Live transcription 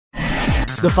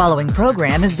The following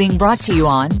program is being brought to you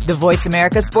on the Voice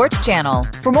America Sports Channel.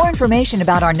 For more information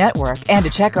about our network and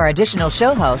to check our additional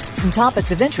show hosts and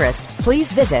topics of interest,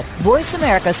 please visit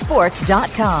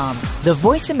voiceamericasports.com. The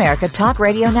Voice America Talk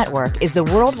Radio Network is the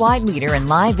worldwide leader in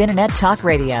live Internet talk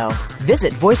radio.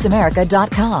 Visit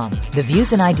voiceamerica.com. The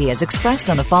views and ideas expressed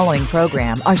on the following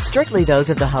program are strictly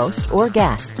those of the host or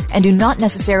guests and do not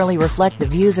necessarily reflect the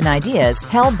views and ideas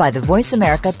held by the Voice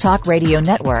America Talk Radio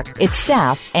Network, its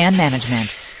staff, and management.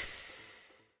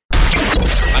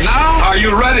 And now, are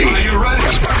you ready?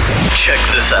 Check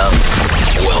this out.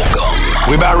 Welcome.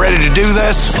 We about ready to do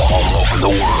this? All over the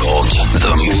world,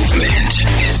 the movement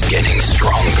is getting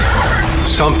stronger.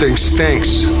 Something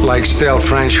stinks like stale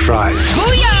French fries.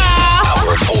 Booyah!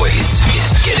 Our voice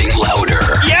is getting louder.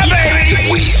 Yeah, baby!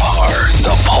 We are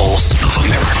the pulse of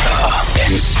America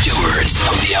and stewards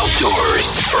of the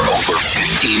outdoors for over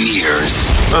 15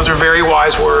 years. Those are very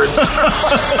wise words.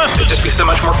 It'd just be so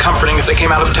much more comforting if they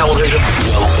came out of television.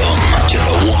 Welcome to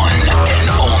the one and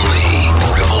only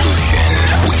Revolution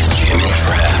with Jim and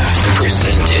Trav.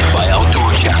 Presented by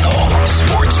Outdoor Channel,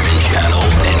 Sportsman Channel,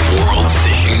 and World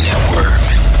Fishing Network.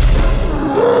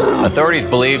 Authorities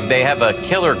believe they have a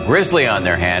killer grizzly on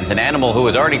their hands, an animal who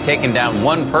has already taken down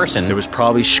one person. There was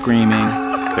probably screaming.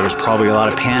 There was probably a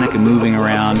lot of panic and moving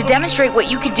around. To demonstrate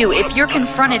what you could do if you're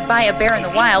confronted by a bear in the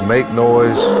wild. Make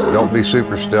noise. Don't be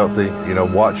super stealthy.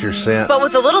 Watch your scent. But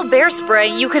with a little bear spray,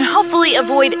 you can hopefully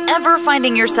avoid ever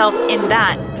finding yourself in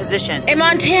that position. A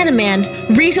Montana man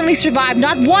recently survived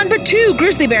not one but two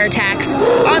grizzly bear attacks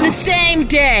on the same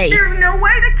day. There's no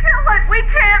way to kill it. We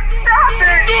can't stop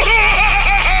it.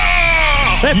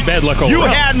 That's bad luck all You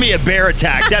around. had me a bear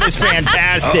attack. That is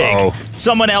fantastic. Uh-oh.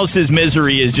 Someone else's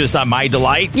misery is just on my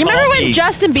delight. You remember when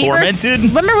Justin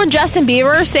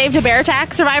Bieber saved a bear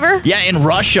attack survivor? Yeah, in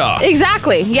Russia.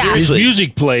 Exactly. Yeah. His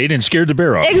music played and scared the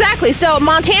bear off. Exactly. So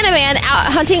Montana man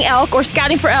out hunting elk or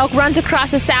scouting for elk runs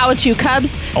across a sow and two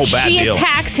cubs. Oh, bad She deal.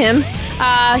 attacks him.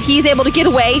 He's able to get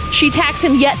away. She attacks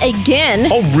him yet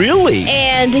again. Oh, really?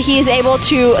 And he is able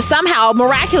to somehow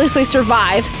miraculously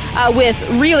survive with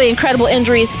really incredible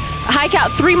injuries. Hike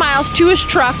out 3 miles to his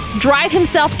truck, drive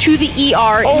himself to the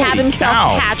ER, and Holy have himself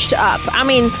cow. patched up. I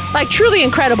mean, like, truly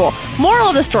incredible. Moral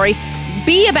of the story,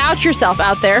 be about yourself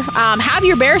out there. Have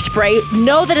your bear spray.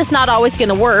 Know that it's not always going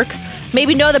to work.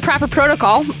 Maybe know the proper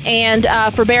protocol and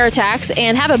for bear attacks,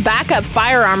 and have a backup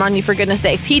firearm on you, for goodness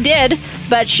sakes. He did,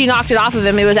 but she knocked it off of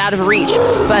him. It was out of reach.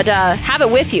 But have it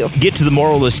with you. Get to the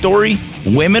moral of the story.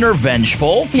 Women are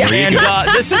vengeful. Yeah. And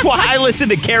this is why I listen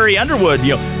to Carrie Underwood.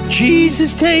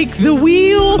 Jesus, take the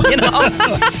wheel.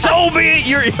 So be it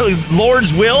your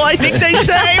Lord's will, I think they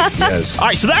say. Yes. All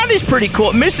right, so that is pretty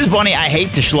cool. Mrs. Bunny, I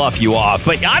hate to slough you off,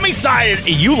 but I'm excited.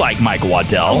 You like Michael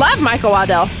Waddell. Love Michael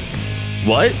Waddell.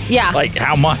 What? Yeah. Like,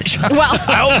 how much? Well.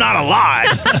 I hope not a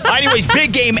lot. Anyways,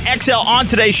 Big Game XL on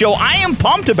today's show. I am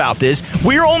pumped about this.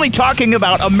 We're only talking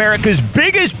about America's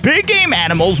biggest big game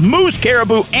animals, moose,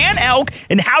 caribou, and elk,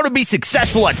 and how to be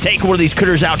successful at taking one of these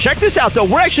critters out. Check this out, though.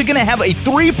 We're actually going to have a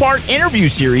 3-part interview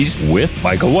series With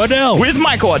Michael Waddell.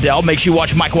 Make sure you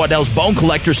watch Michael Waddell's Bone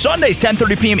Collector Sundays,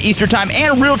 10:30 p.m. Eastern Time,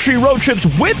 and Realtree Road Trips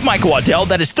with Michael Waddell.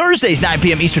 That is Thursdays, 9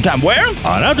 p.m. Eastern Time. Where?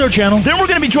 On Outdoor Channel. Then we're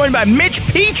going to be joined by Mitch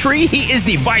Petrie. He is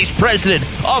the Vice President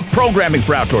of Programming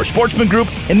for Outdoor Sportsman Group.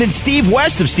 And then Steve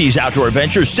West of Steve's Outdoor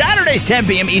Adventures, Saturdays, 10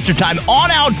 p.m. Eastern Time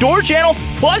on Outdoor Channel.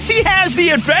 Plus, he has the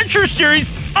Adventure Series.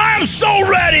 I'm so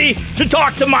ready to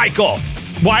talk to Michael.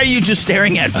 Why are you just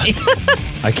staring at me?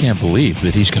 I can't believe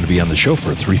that he's going to be on the show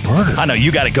for a 3-parter. I know,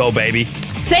 you got to go, baby.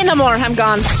 Say no more. I'm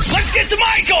gone. Let's get to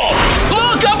Michael!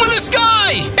 Look up in the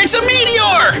sky! It's a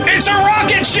meteor! It's a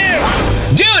rocket ship!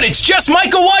 Dude, it's just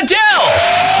Michael Waddell!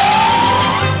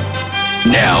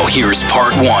 Now, here's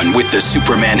part 1 with the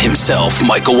Superman himself,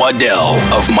 Michael Waddell,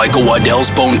 of Michael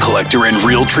Waddell's Bone Collector and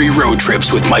Realtree Road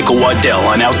Trips with Michael Waddell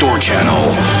on Outdoor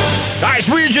Channel. All right,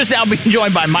 so we're just now being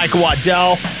joined by Michael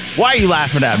Waddell. Why are you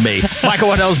laughing at me? Michael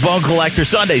Waddell's Bone Collector,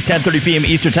 Sundays, 10:30 p.m.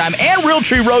 Eastern Time, and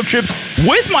Realtree Road Trips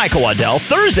with Michael Waddell,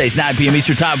 Thursdays, 9 p.m.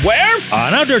 Eastern Time. Where?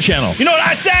 On Outdoor Channel. You know what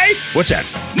I say? What's that?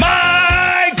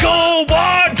 Michael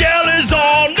Waddell is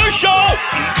on the show.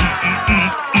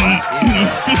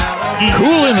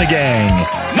 Cool in the gang.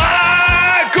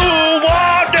 Michael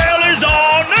Waddell is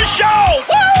on the show.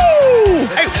 Woo!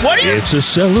 Hey, what are you? It's a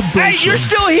celebration. Hey, you're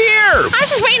still here. I was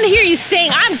just waiting to hear you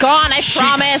sing. I'm gone. I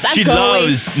promise. I'm she going.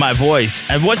 loves my voice.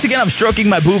 And once again, I'm stroking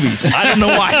my boobies. I don't know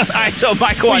why. I saw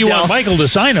Michael Well, you Waddell. want Michael to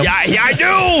sign them. Yeah, I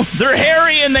do. They're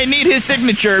hairy and they need his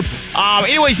signature.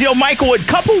 Anyways, Michael, a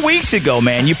couple weeks ago,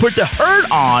 man, you put the herd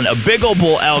on a big old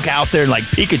bull elk out there like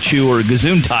Pikachu or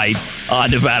Gesundheit.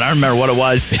 Nevada. I don't remember what it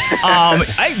was.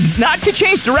 Not to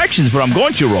change directions, but I'm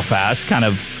going to real fast, kind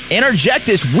of interject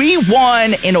this. We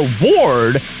won an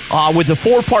award with the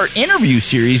 4-part interview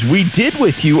series we did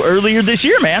with you earlier this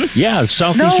year, man. Yeah,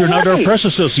 Southeastern Outdoor Press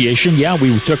Association. Yeah,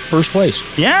 we took first place.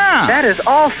 Yeah. That is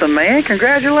awesome, man.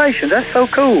 Congratulations. That's so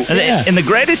cool. And the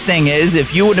greatest thing is,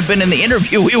 if you wouldn't have been in the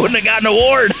interview, we wouldn't have gotten an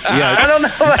award. Yeah. I don't know.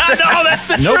 No, that's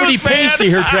the Nobody truth, pays man. to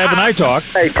hear Trav and I talk.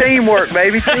 Hey, teamwork,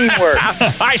 baby. Teamwork.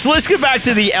 All right, so let's get back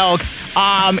to the elk.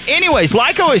 Anyways,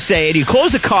 like I was saying, you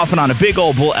closed the coffin on a big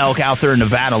old bull elk out there in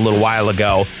Nevada a little while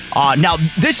ago. Now,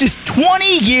 this is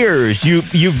 20 years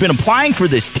you've been applying for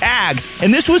this tag,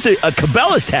 and this was a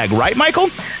Cabela's tag, right, Michael?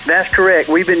 That's correct.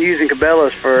 We've been using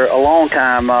Cabela's for a long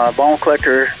time. Bone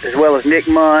Collector, as well as Nick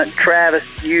Munt, Travis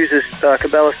uses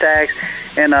Cabela's tags,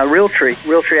 and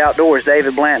Realtree Outdoors,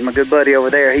 David Blanton, my good buddy over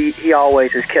there, he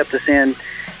always has kept us in,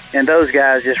 and those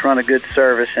guys just run a good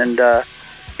service. And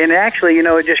actually,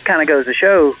 it just kind of goes to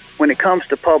show, when it comes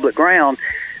to public ground,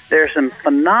 there's some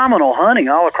phenomenal hunting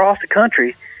all across the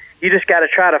country. You just got to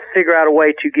try to figure out a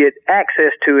way to get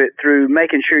access to it through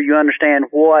making sure you understand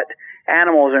what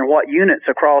animals and what units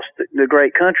across the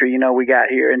great country, we got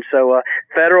here. And so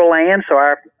federal land, so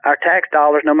our tax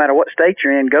dollars, no matter what state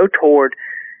you're in, go toward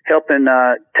helping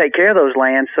take care of those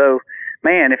lands. So,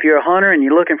 man, if you're a hunter and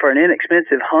you're looking for an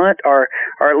inexpensive hunt or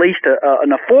at least an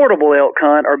affordable elk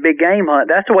hunt or big game hunt,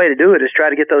 that's the way to do it, is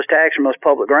try to get those tags from those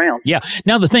public grounds. Yeah.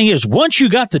 Now, the thing is, once you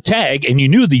got the tag and you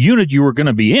knew the unit you were going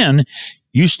to be in,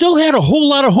 you still had a whole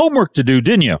lot of homework to do,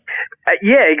 didn't you?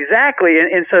 Yeah, exactly.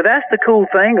 And so that's the cool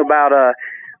thing about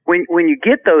when you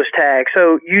get those tags.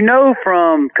 So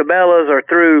from Cabela's or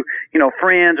through,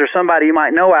 friends or somebody you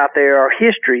might know out there, or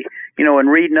history,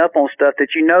 and reading up on stuff, that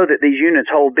that these units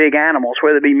hold big animals,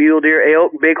 whether it be mule deer,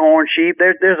 elk, bighorn, sheep.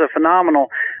 There's a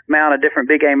phenomenal amount of different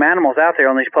big game animals out there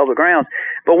on these public grounds.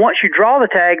 But once you draw the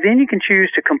tag, then you can choose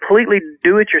to completely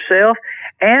do it yourself,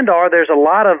 or there's a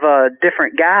lot of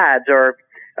different guides or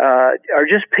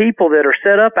just people that are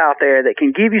set up out there that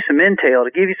can give you some intel,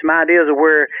 to give you some ideas of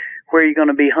where you're going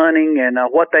to be hunting and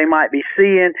what they might be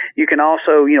seeing. You can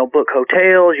also, book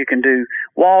hotels. You can do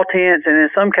wall tents, and in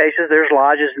some cases there's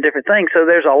lodges and different things. So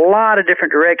there's a lot of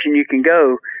different direction you can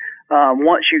go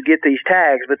once you get these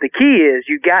tags. But the key is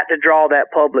you got to draw that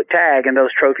public tag in those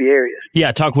trophy areas.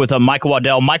 Yeah, talk with Michael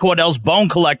Waddell. Michael Waddell's Bone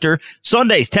Collector,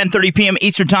 Sundays, 10:30 p.m.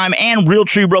 Eastern Time, and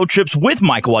Realtree Road Trips with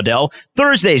Michael Waddell,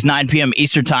 Thursdays, 9 p.m.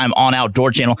 Eastern Time on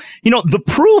Outdoor Channel. The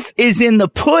proof is in the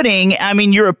pudding. I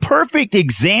mean, you're a perfect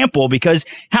example, because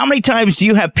how many times do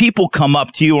you have people come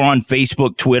up to you on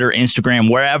Facebook, Twitter, Instagram,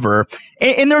 wherever,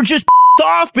 and they're just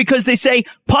off because they say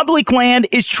public land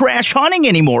is trash hunting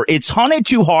anymore. It's hunted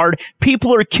too hard.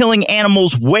 People are killing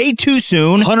animals way too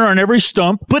soon. Hunter on every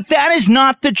stump. But that is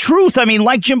not the truth. I mean,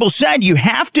 like Jimbo said, you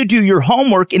have to do your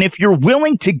homework. And if you're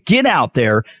willing to get out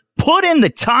there, put in the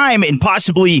time and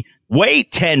possibly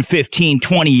wait 10, 15,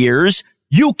 20 years,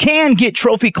 you can get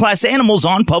trophy class animals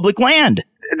on public land.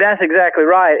 That's exactly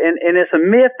right. And it's a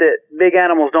myth that big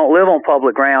animals don't live on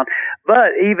public ground.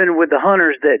 But even with the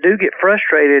hunters that do get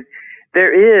frustrated,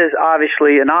 there is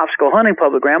obviously an obstacle hunting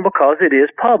public ground because it is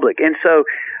public. And so,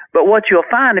 but what you'll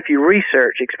find if you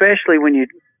research, especially when you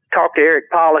talk to Eric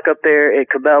Pollock up there at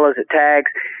Cabela's at Tags,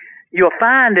 you'll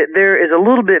find that there is a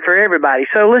little bit for everybody.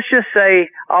 So let's just say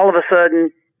all of a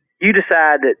sudden you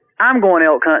decide that I'm going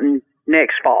elk hunting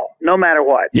next fall, no matter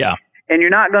what. Yeah. And you're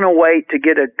not going to wait to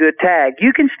get a good tag.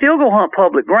 You can still go hunt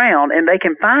public ground, and they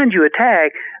can find you a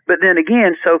tag, but then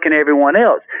again, so can everyone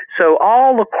else. So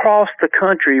all across the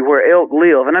country where elk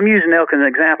live, and I'm using elk as an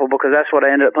example because that's what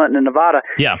I ended up hunting in Nevada.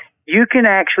 Yeah. You can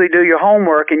actually do your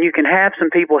homework, and you can have some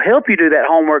people help you do that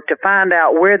homework to find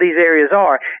out where these areas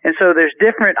are. And so there's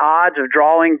different odds of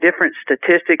drawing, different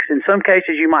statistics. In some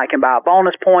cases, you might can buy a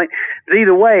bonus point. But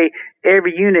either way,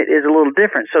 every unit is a little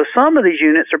different. So some of these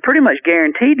units are pretty much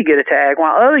guaranteed to get a tag,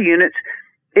 while other units,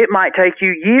 it might take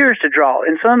you years to draw.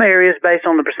 In some areas, based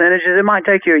on the percentages, it might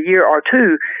take you a year or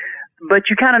two, but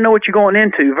you kind of know what you're going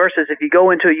into, versus if you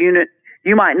go into a unit,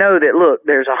 you might know that, look,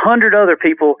 there's 100 other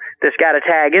people that's got a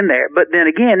tag in there. But then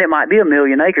again, it might be 1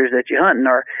 million acres that you're hunting,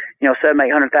 or,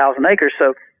 700,000-800,000 acres.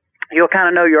 So you'll kind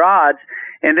of know your odds.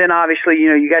 And then obviously,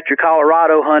 you got your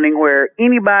Colorado hunting where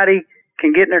anybody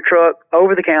can get in their truck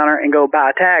over the counter and go buy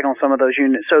a tag on some of those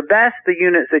units. So that's the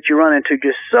units that you run into,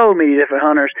 just so many different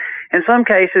hunters. In some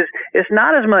cases, it's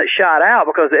not as much shot out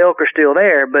because the elk are still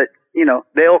there, but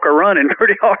the elk are running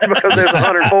pretty hard because there's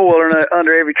 104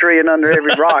 under every tree and under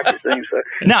every rock, it seems. So.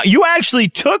 Now, you actually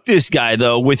took this guy,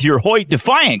 though, with your Hoyt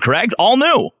Defiant, correct? All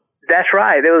new. That's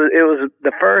right. It was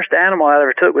the first animal I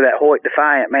ever took with that Hoyt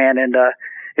Defiant, man, and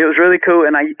it was really cool.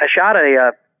 And I shot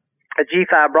a a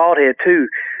G5 broadhead too,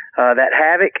 that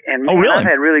Havoc, and man, really? I've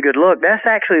had really good luck. That's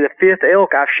actually the 5th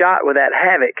elk I've shot with that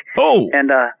Havoc. Oh,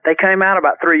 and they came out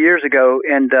about 3 years ago,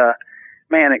 and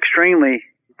man, extremely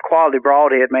quality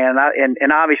broadhead, man.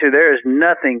 And obviously there is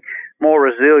nothing more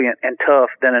resilient and tough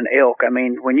than an elk. I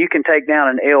mean, when you can take down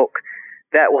an elk,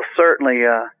 that will certainly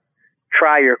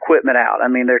try your equipment out. I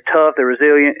mean, they're tough, they're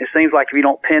resilient. It seems like if you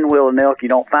don't pinwheel an elk, you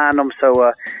don't find them.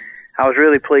 So I was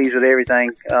really pleased with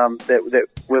everything that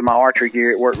with my archery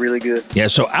gear. It worked really good. Yeah,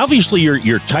 so obviously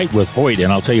you're tight with Hoyt,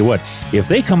 and I'll tell you what, if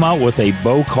they come out with a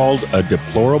bow called a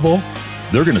deplorable,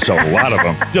 they're going to sell a lot of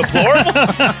them. Deplorable?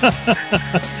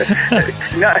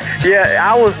 No, yeah,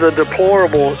 I was the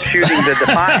deplorable shooting the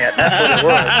Defiant. That's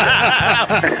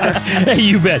what it was. Hey,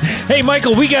 you bet. Hey,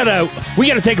 Michael, we gotta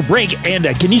take a break, and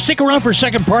can you stick around for a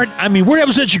second part? I mean, we're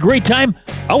having such a great time.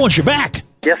 I want you back.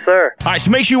 Yes, sir. All right, so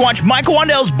make sure you watch Michael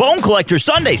Waddell's Bone Collector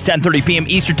Sundays, 10:30 p.m.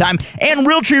 Eastern Time, and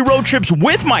Realtree Road Trips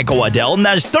with Michael Waddell, and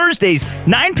that is Thursdays,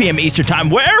 9 p.m. Eastern Time.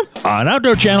 Where? On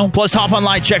Outdoor Channel. Plus, hop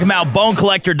online, check them out,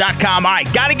 bonecollector.com. All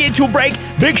right, got to get to a break.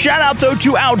 Big shout out, though,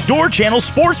 to Outdoor Channel,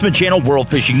 Sportsman Channel, World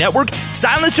Fishing Network,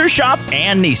 Silencer Shop,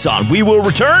 and Nissan. We will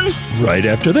return right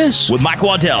after this with Michael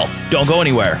Waddell. Don't go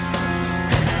anywhere.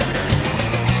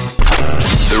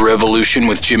 The Revolution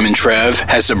with Jim and Trav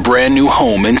has a brand new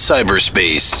home in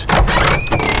cyberspace.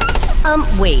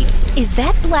 Wait, is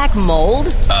that black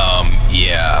mold?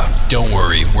 Yeah. Don't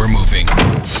worry, we're moving.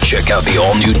 Check out the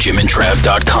all-new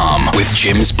jimandtrav.com with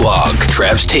Jim's blog,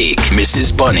 Trav's Take,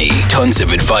 Mrs. Bunny, tons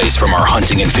of advice from our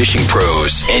hunting and fishing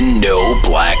pros, and no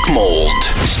black mold.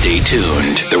 Stay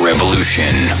tuned. The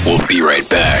Revolution. We'll be right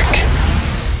back.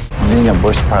 Being a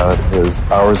bush pilot is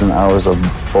hours and hours of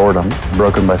boredom,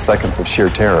 broken by seconds of sheer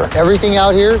terror. Everything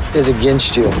out here is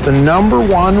against you. The number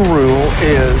one rule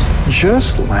is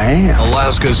just land.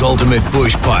 Alaska's Ultimate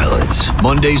Bush Pilots,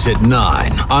 Mondays at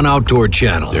 9 on Outdoor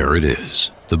Channel. There it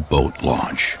is, the boat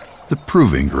launch. The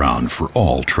proving ground for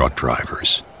all truck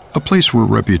drivers. A place where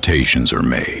reputations are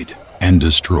made and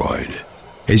destroyed.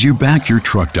 As you back your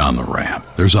truck down the ramp,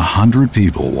 there's 100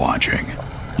 people watching.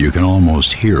 You can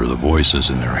almost hear the voices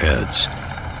in their heads.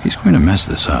 He's going to mess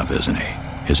this up, isn't he?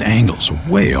 His angle's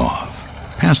way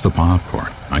off. Pass the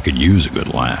popcorn. I could use a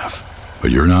good laugh. But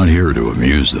you're not here to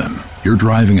amuse them. You're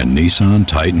driving a Nissan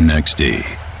Titan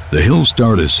XD. The Hill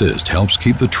Start Assist helps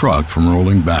keep the truck from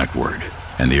rolling backward.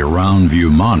 And the Around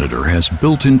View monitor has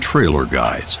built-in trailer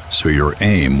guides, so your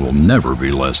aim will never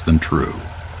be less than true.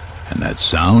 And that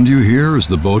sound you hear as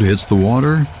the boat hits the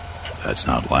water? That's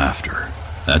not laughter.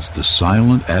 That's the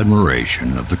silent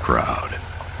admiration of the crowd.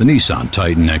 The Nissan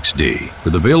Titan XD,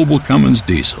 with available Cummins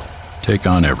diesel. Take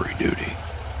on every duty.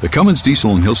 The Cummins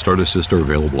diesel and Hill Start Assist are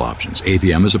available options.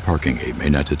 AVM is a parking aid, may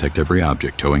not detect every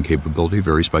object. Towing capability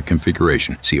varies by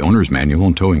configuration. See owner's manual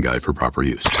and towing guide for proper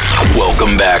use.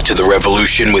 Welcome back to The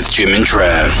Revolution with Jim and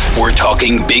Trav. We're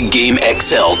talking Big Game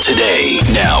XL today.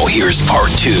 Now, here's part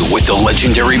 2 with the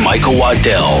legendary Michael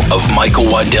Waddell of Michael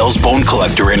Waddell's Bone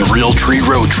Collector and Realtree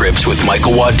Road Trips with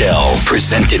Michael Waddell.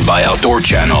 Presented by Outdoor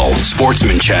Channel,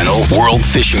 Sportsman Channel, World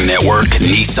Fishing Network,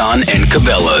 Nissan, and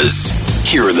Cabela's.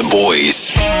 Here are the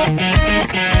boys.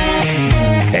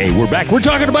 Hey, we're back. We're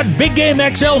talking about Big Game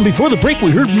XL, and before the break,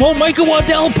 we heard from old Michael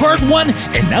Waddell, part 1,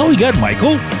 and now we got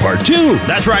Michael, part 2.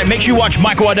 That's right. Make sure you watch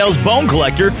Michael Waddell's Bone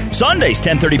Collector, Sundays,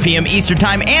 10:30 p.m. Eastern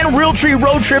Time, and Realtree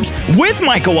Road Trips with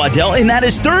Michael Waddell, and that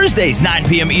is Thursdays, 9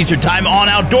 p.m. Eastern Time on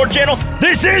Outdoor Channel.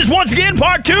 This is, once again,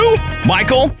 part 2.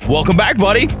 Michael, welcome back,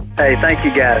 buddy. Hey, thank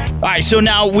you, guys. All right, so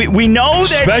now we know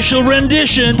that... Special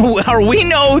rendition. We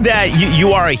know that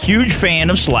you are a huge fan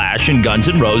of Slash and Guns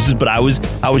N' Roses, but I was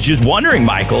just wondering,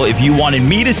 Michael, if you wanted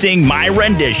me to sing my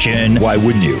rendition... Why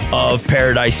wouldn't you? ...of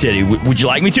Paradise City. Would you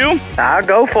like me to? I'll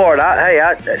go for it.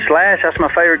 Slash, that's my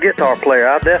favorite guitar player.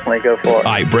 I'll definitely go for it.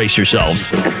 All right, brace yourselves.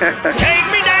 Take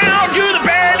me down to the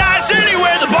Paradise City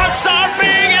where the bucks are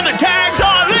big and the tags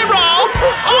are liberal.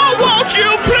 Oh, won't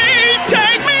you please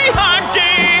take me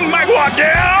hunting, Mike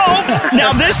Waddell?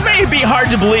 Now, this may be hard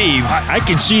to believe. I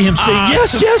can see him saying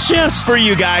yes. For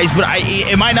you guys, but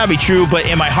it might not be true, but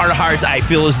in my heart of hearts, I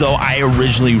feel as though I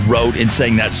originally wrote and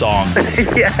sang that song.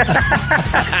 Yeah.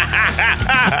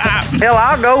 Hell,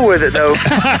 I'll go with it, though.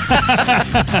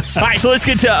 All right, so let's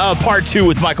get to part 2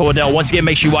 with Michael Waddell. Once again,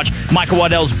 make sure you watch Michael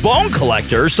Waddell's Bone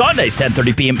Collector, Sundays,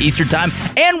 10:30 p.m. Eastern Time,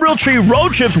 and Realtree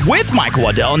Road Trips with Michael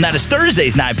Waddell, and that is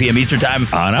Thursdays, 9 p.m. Eastern Time.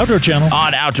 On Outdoor Channel.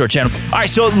 On Outdoor Channel. All right,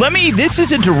 so this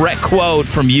is a direct quote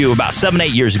from you about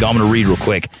 7-8 years ago. I'm going to read real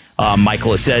quick.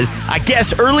 Michael, it says, I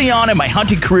guess early on in my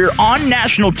hunting career on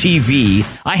national TV,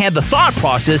 I had the thought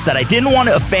process that I didn't want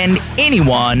to offend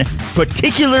anyone,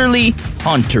 particularly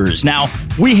hunters. Now,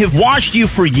 we have watched you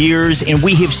for years, and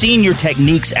we have seen your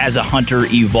techniques as a hunter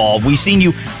evolve. We've seen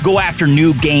you go after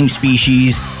new game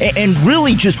species and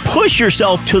really just push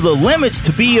yourself to the limits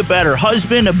to be a better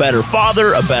husband, a better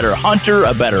father, a better hunter,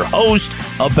 a better host,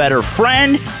 a better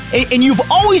friend. And you've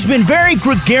always been very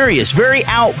gregarious, very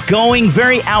outgoing,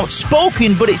 very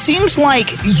outspoken, but it seems like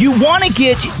you want to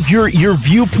get your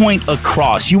viewpoint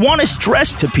across. You want to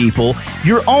stress to people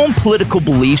your own political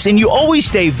beliefs, and you always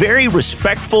stay very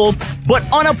respectful but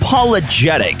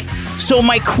unapologetic. So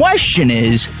my question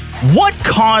is, what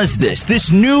caused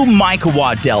this new Michael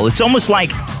Waddell? It's almost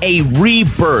like a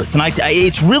rebirth, and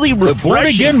it's really refreshing. Born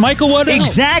again, Michael Waddell.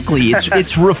 Exactly.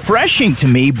 It's refreshing to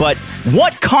me, but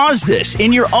what caused this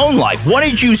in your own life? What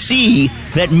did you see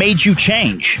that made you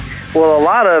change? Well, a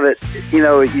lot of it,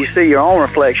 you see your own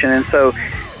reflection, and so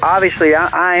obviously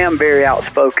I am very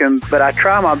outspoken, but I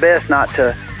try my best not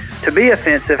to be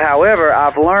offensive. However,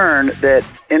 I've learned that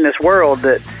in this world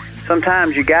that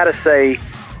sometimes you got to say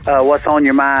what's on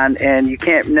your mind, and you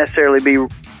can't necessarily be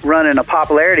running a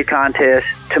popularity contest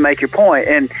to make your point.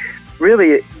 And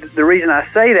really, the reason I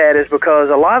say that is because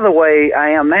a lot of the way I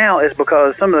am now is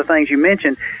because some of the things you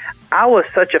mentioned, I was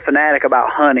such a fanatic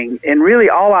about hunting, and really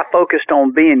all I focused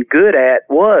on being good at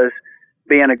was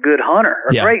being a good hunter,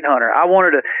 a great hunter. I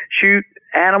wanted to shoot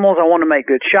animals. I wanted to make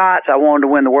good shots. I wanted to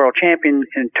win the world champion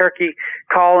in turkey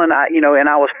calling. And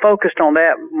I was focused on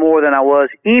that more than I was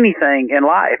anything in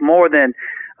life, more than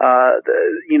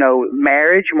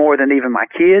marriage, more than even my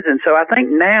kids. And so I think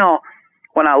now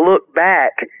when I look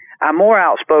back, I'm more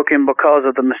outspoken because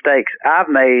of the mistakes I've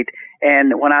made.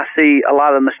 And when I see a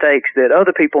lot of the mistakes that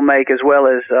other people make, as well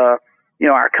as,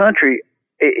 our country,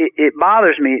 it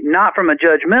bothers me, not from a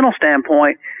judgmental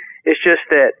standpoint. It's just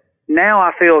that now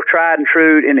I feel tried and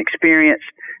true and experienced,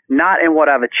 not in what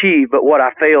I've achieved, but what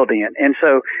I failed in. And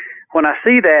so when I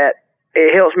see that,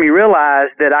 it helps me realize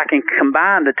that I can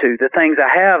combine the two, the things I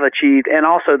have achieved and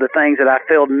also the things that I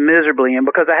failed miserably in,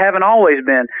 because I haven't always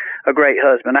been a great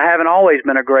husband. I haven't always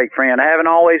been a great friend. I haven't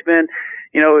always been,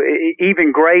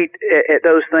 even great at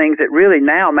those things that really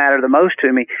now matter the most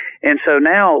to me. And so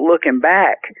now looking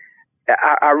back,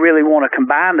 I really want to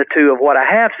combine the two of what I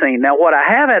have seen. Now, what I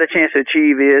have had a chance to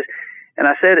achieve is, and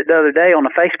I said it the other day on a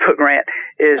Facebook rant,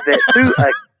 is that through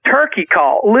a turkey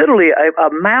call, literally a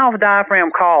mouth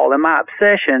diaphragm call, and my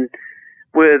obsession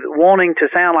with wanting to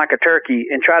sound like a turkey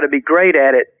and try to be great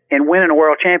at it and winning a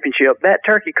world championship, that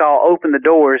turkey call opened the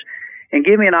doors and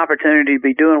give me an opportunity to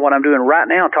be doing what I'm doing right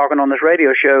now, talking on this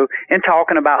radio show and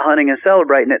talking about hunting and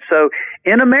celebrating it. So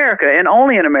in America, and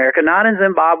only in America, not in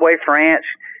Zimbabwe, France,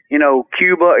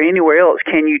 Cuba, or anywhere else,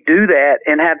 can you do that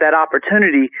and have that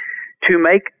opportunity to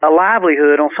make a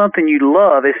livelihood on something you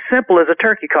love, as simple as a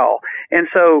turkey call. And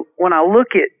so when I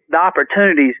look at the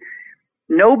opportunities,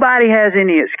 nobody has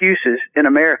any excuses in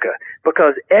America,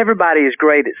 because everybody is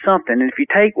great at something. And if you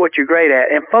take what you're great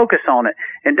at and focus on it,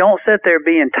 and don't sit there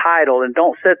being entitled, and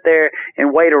don't sit there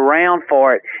and wait around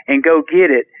for it and go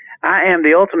get it, I am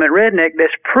the ultimate redneck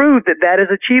that's proved that is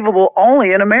achievable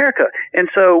only in America. And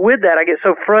so with that, I get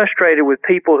so frustrated with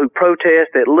people who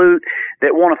protest, that loot,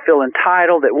 that want to feel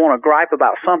entitled, that want to gripe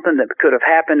about something that could have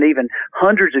happened even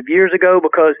hundreds of years ago.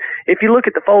 Because if you look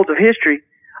at the folds of history,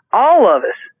 all of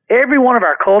us, every one of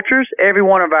our cultures, every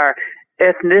one of our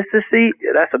ethnicity,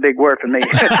 that's a big word for me.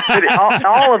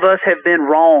 all of us have been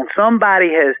wrong.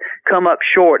 Somebody has come up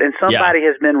short, and somebody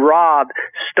has been robbed,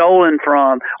 stolen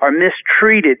from, or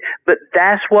mistreated. But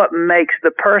that's what makes the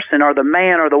person or the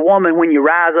man or the woman, when you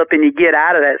rise up and you get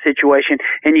out of that situation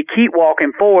and you keep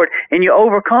walking forward and you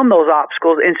overcome those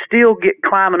obstacles and still get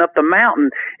climbing up the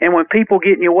mountain. And when people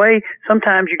get in your way,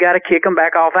 sometimes you got to kick them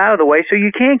back off out of the way so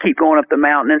you can keep going up the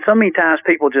mountain. And so many times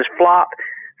people just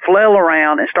flail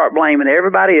around and start blaming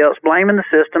everybody else, blaming the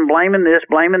system, blaming this,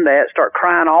 blaming that, start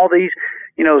crying all these,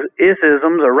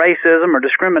 isms or racism or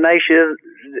discrimination,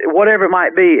 whatever it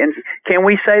might be. And can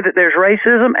we say that there's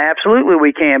racism? Absolutely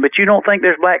we can. But you don't think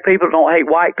there's black people that don't hate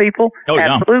white people? Oh,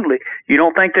 yeah. Absolutely. You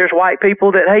don't think there's white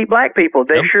people that hate black people?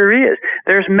 There sure is.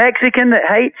 There's Mexican that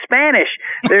hate Spanish.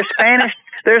 There's Spanish.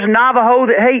 There's Navajo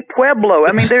that hate Pueblo.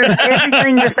 I mean, there's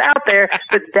everything that's out there,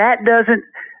 but that doesn't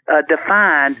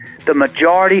define the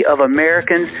majority of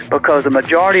Americans, because the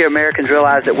majority of Americans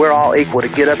realize that we're all equal to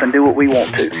get up and do what we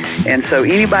want to. And so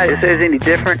anybody that says any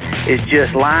different is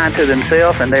just lying to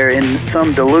themselves, and they're in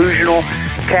some delusional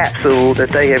capsule that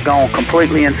they have gone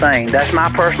completely insane. That's my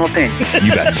personal opinion.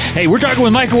 You bet. Hey, we're talking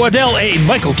with Michael Waddell. Hey,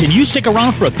 Michael, can you stick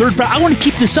around for a third part? I want to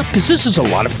keep this up because this is a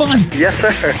lot of fun. Yes,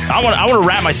 sir. I want to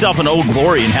wrap myself in Old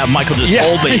Glory and have Michael just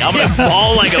hold me. I'm going to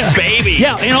bawl like a baby.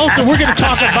 Yeah, and also we're going to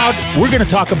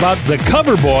talk about about the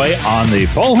cover boy on the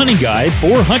Fall Hunting Guide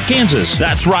for Hunt, Kansas.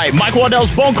 That's right. Michael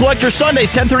Waddell's Bone Collector,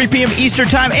 Sundays, 10:30 p.m. Eastern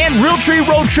Time, and Realtree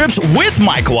Road Trips with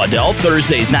Michael Waddell,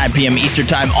 Thursdays, 9 p.m. Eastern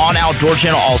Time on Outdoor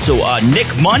Channel. Also, Nick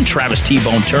Munn, Travis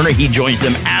T-Bone Turner, he joins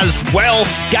them as well.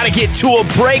 Got to get to a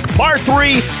break. Part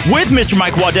 3 with Mr.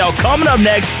 Mike Waddell coming up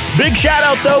next. Big shout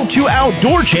out, though, to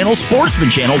Outdoor Channel,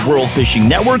 Sportsman Channel, World Fishing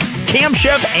Network, Camp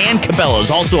Chef, and Cabela's.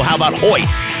 Also, how about Hoyt?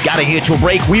 Got to get to a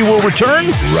break. We will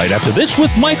return right after this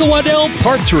with Michael Waddell,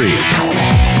 Part 3.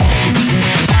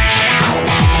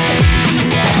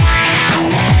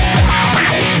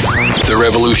 The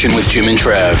Revolution with Jim and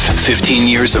Trav. 15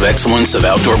 years of excellence of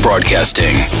outdoor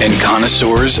broadcasting and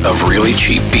connoisseurs of really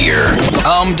cheap beer.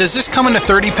 Does this come in a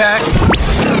 30-pack?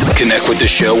 Connect with the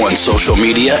show on social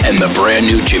media and the brand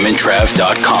new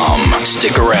jimandtrav.com.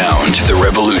 Stick around. The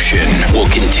Revolution will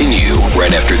continue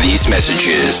right after these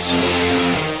messages.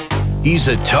 He's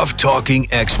a tough-talking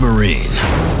ex-Marine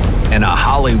and a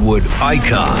Hollywood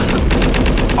icon.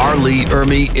 R. Lee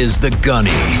Ermey is the gunny.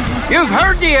 You've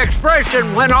heard the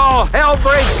expression, when all hell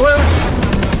breaks loose.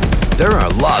 There are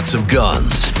lots of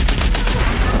guns,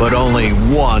 but only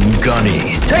one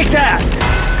gunny. Take that!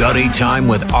 Gunny Time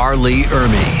with R. Lee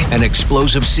Ermey, an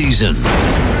explosive season.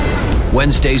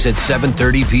 Wednesdays at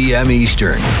 7:30 p.m.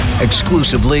 Eastern,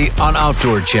 exclusively on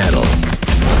Outdoor Channel.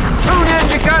 Tune in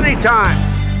to Gunny Time.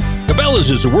 Cabela's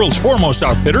is the world's foremost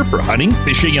outfitter for hunting,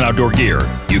 fishing, and outdoor gear.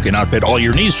 You can outfit all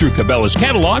your needs through Cabela's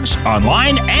catalogs,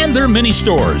 online, and their mini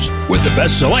stores. With the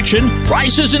best selection,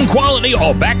 prices, and quality,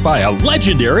 all backed by a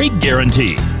legendary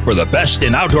guarantee. For the best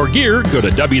in outdoor gear, go to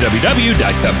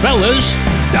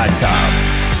www.cabela's.com.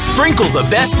 Sprinkle the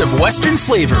best of Western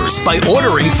flavors by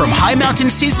ordering from High Mountain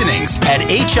Seasonings at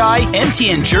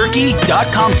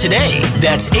HIMTNJerky.com today.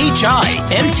 That's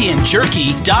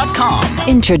HIMTNJerky.com.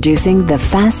 Introducing the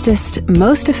fastest,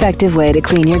 most effective way to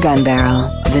clean your gun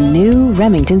barrel, the new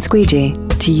Remington Squeegee.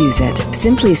 To use it,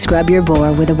 simply scrub your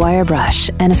bore with a wire brush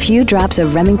and a few drops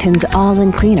of Remington's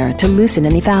All-In Cleaner to loosen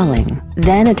any fouling.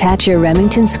 Then attach your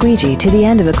Remington Squeegee to the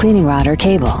end of a cleaning rod or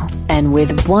cable. And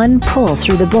with one pull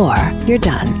through the bore, you're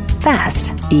done.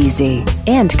 Fast, easy,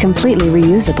 and completely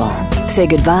reusable. Say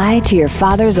goodbye to your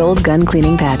father's old gun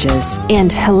cleaning patches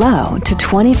and hello to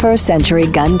 21st century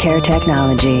gun care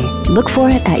technology. Look for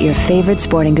it at your favorite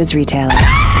sporting goods retailer.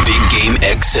 Big Game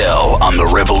XL on The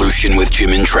Revolution with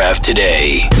Jim and Trav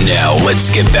today. Now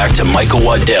let's get back to Michael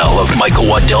Waddell of Michael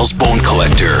Waddell's Bone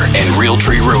Collector and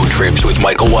Realtree Road Trips with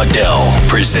Michael Waddell.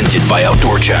 Presented by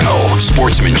Outdoor Channel,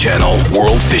 Sportsman Channel,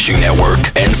 World Fishing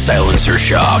Network, and Silencer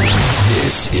Shop.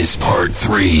 This is Part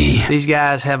 3. These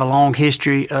guys have a long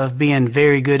history of being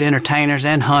very good entertainers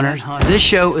and hunters. This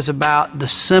show is about the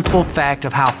simple fact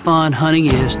of how fun hunting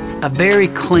is, a very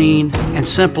clean and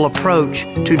simple approach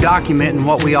to documenting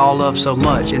what we all love so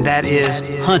much, and that is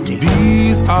hunting.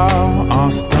 These are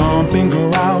our stomping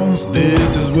grounds.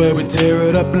 This is where we tear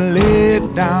it up and lay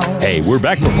it down. Hey, we're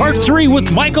back for Part 3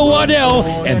 with Michael Waddell,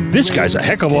 and this guy's a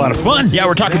heck of a lot of fun. Yeah,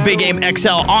 we're talking Big Game XL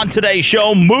on today's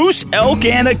show. Moose, elk,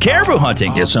 and caribou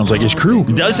hunting. It sounds like his crew.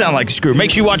 It does sound like his crew.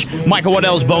 Make sure you watch Michael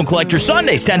Waddell's Bone Collector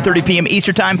Sundays, 10:30 p.m.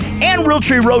 Eastern Time, and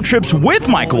Realtree Road Trips with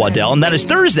Michael Waddell, and that is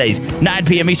Thursdays, 9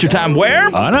 p.m. Eastern Time.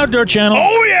 Where? On Outdoor Channel.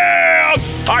 Oh, yeah!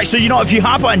 All right, so if you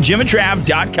hop on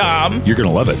jimandtrav.com, you're going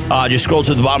to love it. Just scroll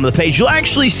to the bottom of the page. You'll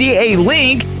actually see a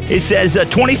link. It says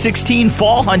 2016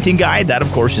 Fall Hunting Guide. That,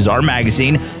 of course, is our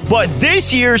magazine. But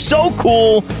this year, so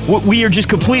cool. We are just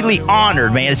completely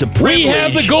honored, man. It's a privilege. We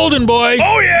have the golden boy.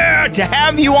 Oh, yeah, to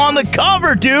have you on the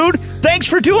cover, dude. Thanks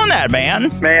for doing that, man.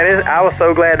 Man, I was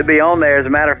so glad to be on there. As a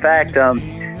matter of fact,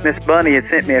 Miss Bunny had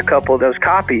sent me a couple of those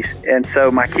copies. And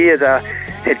so my kids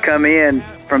had come in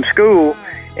from school,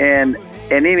 and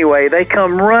anyway, they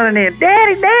come running in,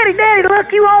 Daddy,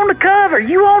 look, you on the cover.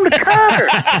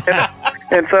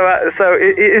 And so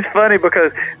it's funny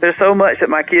because there's so much that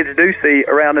my kids do see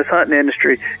around this hunting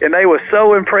industry, and they were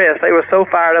so impressed. They were so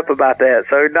fired up about that.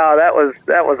 So, no, that was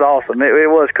awesome. It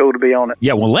was cool to be on it.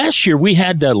 Yeah, well, last year we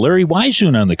had Larry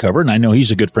Wiseman on the cover, and I know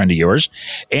he's a good friend of yours.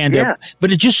 And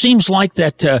but it just seems like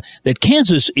that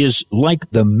Kansas is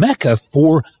like the mecca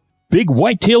for big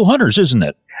whitetail hunters, isn't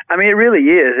it? I mean, it really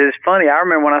is. It's funny. I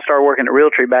remember when I started working at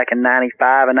Realtree back in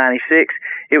 95 and 96,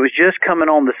 it was just coming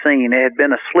on the scene. It had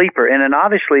been a sleeper. And then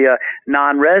obviously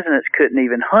non-residents couldn't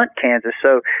even hunt Kansas.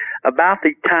 So about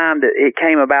the time that it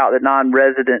came about that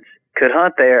non-residents could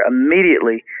hunt there,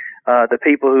 immediately the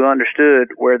people who understood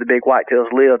where the big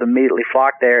whitetails lived immediately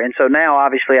flocked there. And so now,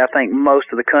 obviously, I think most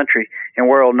of the country and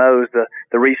world knows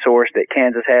the resource that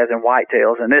Kansas has in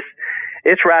whitetails. And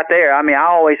it's right there. I mean, I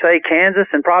always say Kansas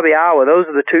and probably Iowa, those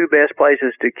are the two best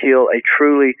places to kill a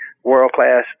truly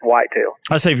world-class whitetail.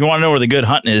 I say if you want to know where the good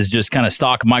hunting is, just kind of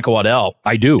stalk Michael Waddell.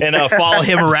 I do. And follow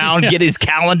him around, get his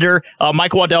calendar.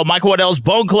 Michael Waddell's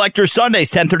Bone Collector,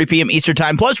 Sundays, 10:30 p.m. Eastern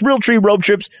Time, plus Realtree Road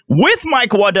Trips with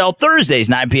Michael Waddell, Thursdays,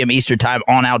 9 p.m. Eastern Time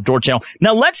on Outdoor Channel.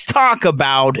 Now, let's talk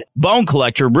about Bone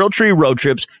Collector, Realtree Road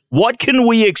Trips. What can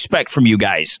we expect from you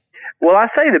guys? Well, I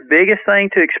say the biggest thing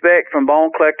to expect from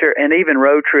Bone Collector and even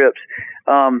road trips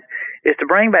is to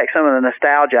bring back some of the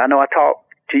nostalgia. I know I talked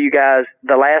to you guys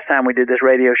the last time we did this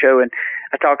radio show, and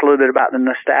I talked a little bit about the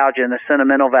nostalgia and the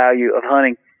sentimental value of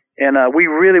hunting. And we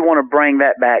really want to bring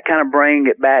that back, kind of bring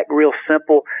it back real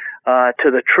simple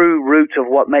to the true roots of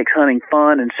what makes hunting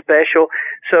fun and special.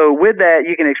 So with that,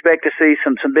 you can expect to see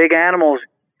some big animals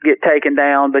get taken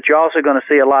down, but you're also going to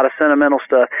see a lot of sentimental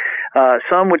stuff.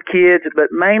 Some with kids,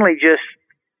 but mainly just,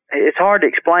 it's hard to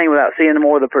explain without seeing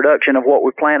more of the production of what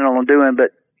we're planning on doing,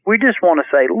 but we just want to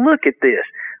say, look at this.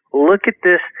 Look at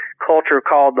this culture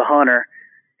called the hunter,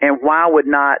 and why would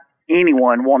not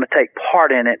anyone want to take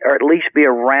part in it, or at least be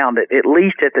around it, at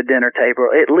least at the dinner table,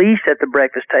 at least at the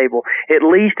breakfast table, at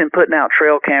least in putting out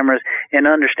trail cameras and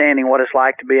understanding what it's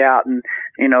like to be out in,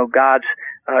 God's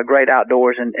great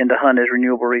outdoors and to hunt his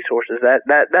renewable resources.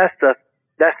 That's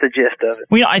the gist of it.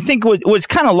 Well, I think what's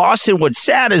kind of lost and what's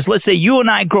sad is, let's say you and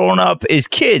I growing up as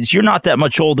kids, you're not that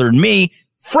much older than me.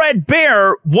 Fred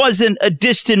Bear wasn't a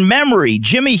distant memory.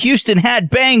 Jimmy Houston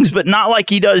had bangs, but not like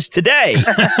he does today.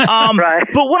 Right.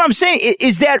 But what I'm saying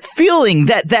is that feeling,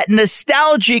 that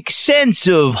nostalgic sense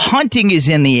of hunting is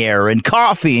in the air, and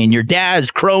coffee and your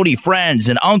dad's crony friends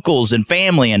and uncles and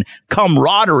family and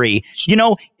camaraderie.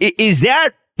 Is that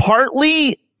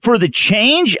partly for the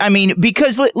change? I mean,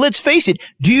 because let's face it,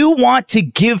 do you want to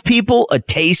give people a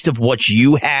taste of what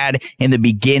you had in the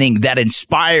beginning that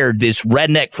inspired this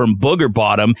redneck from Booger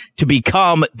Bottom to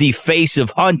become the face of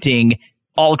hunting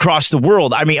all across the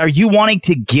world? I mean, are you wanting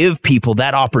to give people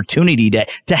that opportunity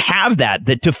to have that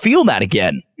to feel that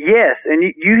again? Yes, and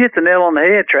you hit the nail on the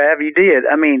head, Trav. You did.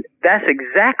 I mean, that's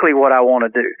exactly what I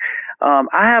want to do.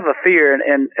 I have a fear,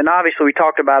 and obviously we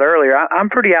talked about earlier, I'm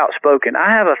pretty outspoken.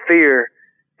 I have a fear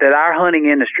that our hunting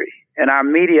industry and our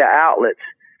media outlets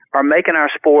are making our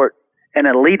sport an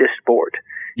elitist sport.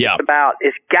 Yeah.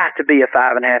 It's got to be a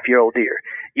 5.5-year-old deer.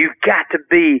 You've got to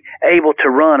be able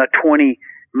to run a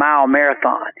 20-mile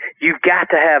marathon. You've got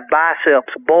to have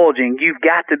biceps bulging. You've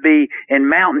got to be in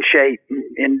mountain shape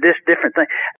and this different thing.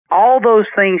 All those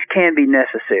things can be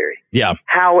necessary. Yeah.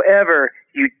 However,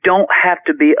 you don't have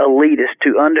to be elitist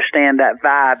to understand that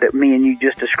vibe that me and you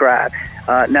just described.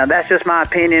 Now, that's just my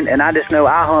opinion, and I just know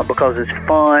I hunt because it's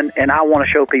fun, and I want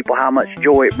to show people how much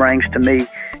joy it brings to me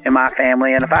and my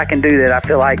family. And if I can do that, I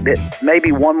feel like that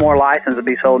maybe one more license will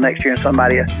be sold next year and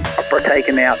somebody will partake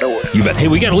in the outdoors. You bet. Hey,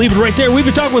 we got to leave it right there. We've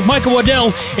been talking with Michael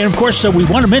Waddell, and of course, we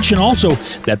want to mention also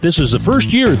that this is the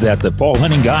first year that the Fall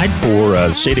Hunting Guide for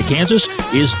the state of Kansas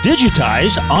is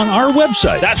digitized on our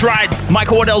website. That's right.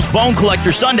 Michael Waddell's Bone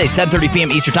Collector, Sundays, 10:30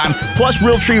 p.m. Eastern Time, plus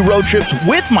Realtree Road Trips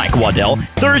with Mike Waddell,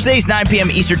 Thursdays, 9 p.m.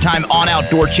 Eastern Time on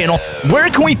Outdoor Channel. Where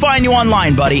can we find you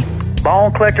online, buddy?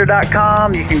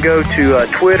 BoneCollector.com. You can go to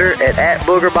Twitter at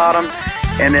BoogerBottom,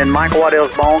 and then Michael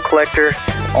Waddell's Bone Collector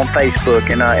on Facebook.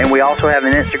 And we also have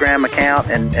an Instagram account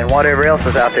and whatever else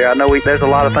is out there. I know there's a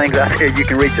lot of things out there you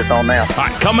can reach us on now. All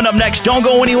right, coming up next, don't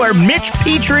go anywhere, Mitch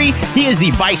Petrie. He is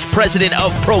the Vice President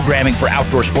of Programming for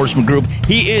Outdoor Sportsman Group.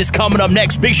 He is coming up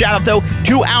next. Big shout out, though,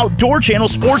 to Outdoor Channel,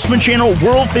 Sportsman Channel,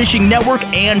 World Fishing Network,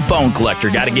 and Bone Collector.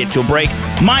 Got to get to a break.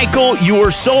 Michael, you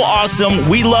are so awesome.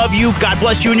 We love you. God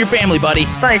bless you and your family, buddy.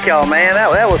 Thank y'all, man.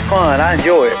 That was fun. I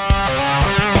enjoy it.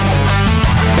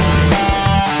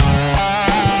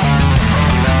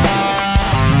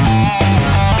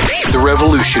 The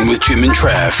Revolution with Jim and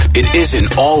Trav. It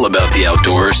isn't all about the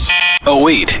outdoors. Oh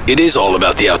wait, it is all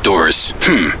about the outdoors.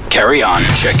 Carry on.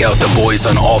 Check out the boys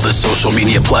on all the social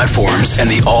media platforms and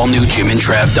the all-new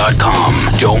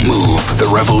jimandtrav.com. Don't move. The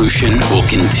Revolution will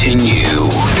continue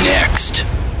next.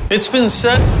 It's been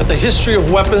said that the history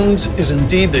of weapons is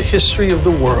indeed the history of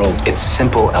the world. It's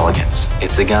simple elegance.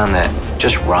 It's a gun that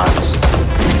just runs.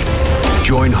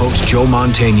 Join host Joe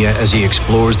Mantegna as he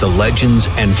explores the legends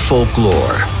and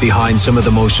folklore behind some of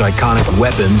the most iconic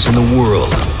weapons in the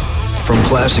world. From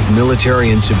classic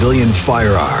military and civilian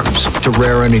firearms to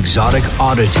rare and exotic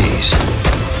oddities.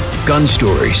 Gun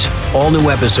Stories, all new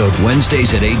episode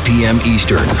Wednesdays at 8 p.m.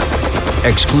 Eastern.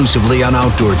 Exclusively on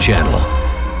Outdoor Channel.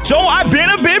 So I've been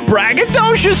a bit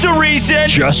braggadocious recent.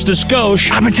 Just a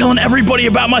skosh. I've been telling everybody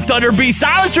about my Thunder B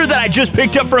silencer that I just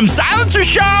picked up from Silencer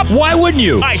Shop. Why wouldn't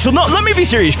you? All right, so let me be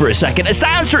serious for a second. A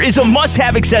silencer is a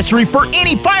must-have accessory for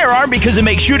any firearm because it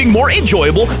makes shooting more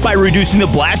enjoyable by reducing the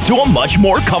blast to a much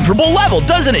more comfortable level,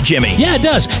 doesn't it, Jimmy? Yeah, it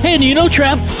does. Hey, and you know,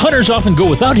 Trav, hunters often go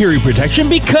without hearing protection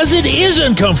because it is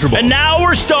uncomfortable. And now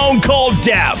we're stone cold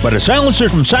deaf. But a silencer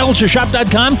from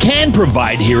silencershop.com can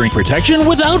provide hearing protection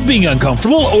without being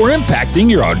uncomfortable or impacting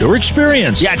your outdoor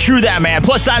experience. Yeah, true that, man.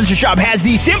 Plus, Silencer Shop has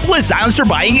the simplest silencer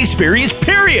buying experience,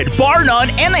 period, bar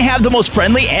none, and they have the most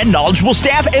friendly and knowledgeable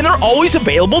staff, and they're always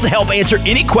available to help answer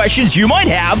any questions you might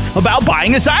have about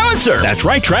buying a silencer. That's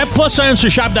right, Trav. Plus,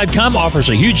 silencershop.com offers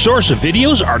a huge source of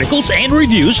videos, articles, and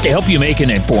reviews to help you make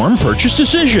an informed purchase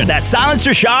decision. That's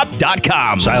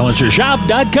silencershop.com.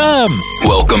 Silencershop.com.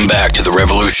 Welcome back to The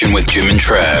Revolution with Jim and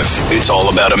Trav. It's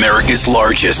all about America's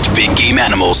largest big game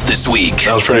animals this week.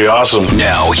 That was pretty awesome.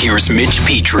 Now, here's Mitch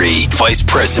Petrie, Vice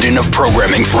President of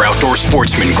Programming for Outdoor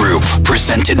Sportsman Group,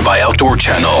 presented by Outdoor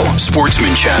Channel,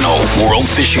 Sportsman Channel, World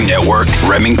Fishing Network,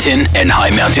 Remington, and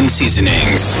High Mountain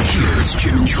Seasonings. Here's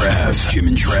Jim and Trav. Jim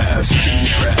and Trav. Jim and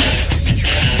Trav. Jim and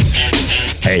Trav.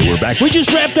 Hey, we're back. We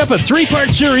just wrapped up a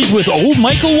 3-part series with old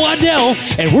Michael Waddell,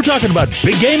 and we're talking about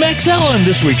Big Game XL on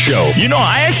this week's show. You know,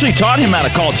 I actually taught him how to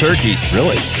call turkeys.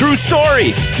 Really? True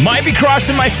story. Might be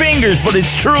crossing my fingers, but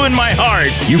it's true in my heart.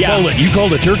 You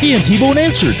called a turkey and T-Bone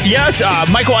answered. Yes,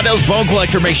 Michael Waddell's Bone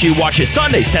Collector. Make sure you watch it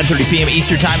Sundays, 10:30 p.m.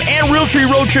 Eastern Time, and Realtree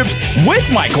Road Trips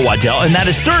with Michael Waddell, and that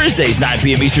is Thursdays, 9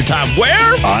 p.m. Eastern Time.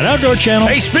 Where? On Outdoor Channel.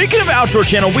 Hey, speaking of Outdoor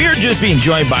Channel, we are just being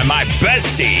joined by my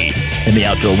bestie in the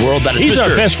outdoor world. That is He's our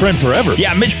best friend forever.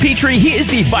 Yeah, Mitch Petrie. He is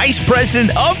the Vice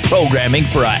President of Programming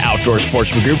for Outdoor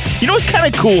Sportsman Group. You know what's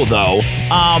kind of cool, though?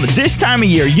 This time of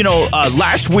year,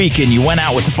 last weekend you went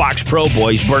out with the Fox Pro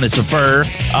boys, burning some fur.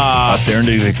 Up there in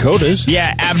the Dakotas.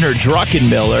 Yeah, Abner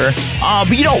Druckenmiller.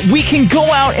 But, we can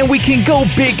go out and we can go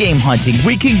big game hunting.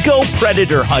 We can go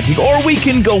predator hunting, or we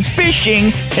can go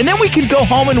fishing, and then we can go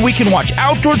home and we can watch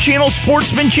Outdoor Channel,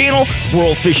 Sportsman Channel,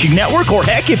 World Fishing Network, or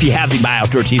heck, if you have the My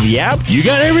Outdoor TV app. You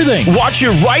got everything. Watch it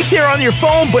right there on your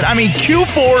phone. But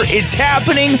Q4, it's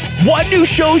happening. What new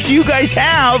shows do you guys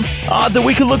have that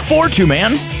we can look forward to,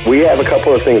 man? We have a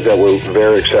couple of things that we're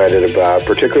very excited about,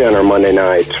 particularly on our Monday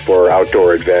nights for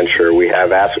Outdoor Adventure. We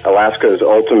have Alaska's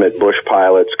Ultimate Bush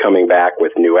Pilots coming back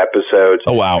with new episodes.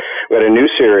 Oh, wow. We had a new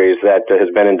series that has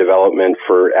been in development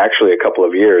for actually a couple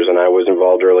of years, and I was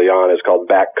involved early on. It's called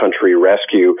Backcountry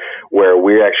Rescue, where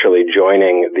we're actually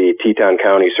joining the Teton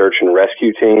County Search and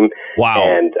Rescue Team. Wow.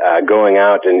 And going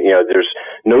out, and there's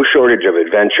no shortage of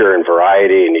adventure and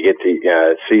variety, and you get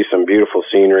to see some beautiful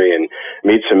scenery and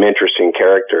meet some interesting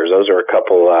characters. Those are a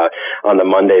couple on the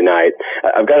Monday night.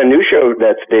 I've got a new show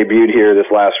that's debuted here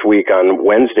this last week on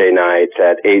Wednesday nights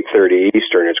at 8:30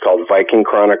 Eastern. It's called Viking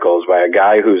Chronicles by a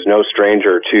guy who's no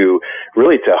stranger to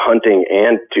hunting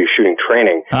and to shooting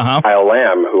training. Kyle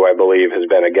Lamb, who I believe has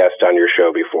been a guest on your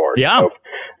show before. Yeah. So,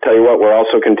 tell you what, we're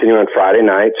also continuing Friday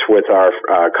nights with our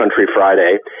Country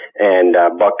Friday, and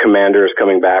Buck Commander is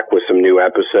coming back with some new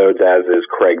episodes, as is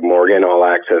Craig Morgan, All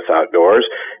Access Outdoors.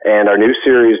 And our new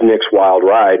series, Nick's Wild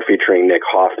Ride, featuring Nick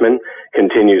Hoffman,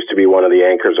 continues to be one of the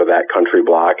anchors of that country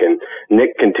block. And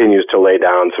Nick continues to lay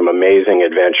down some amazing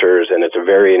adventures, and it's a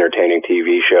very entertaining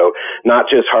TV show. Not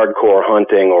just hardcore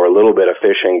hunting or a little bit of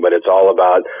fishing, but it's all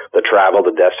about the travel,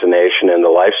 the destination, and the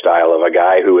lifestyle of a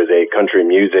guy who is a country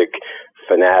music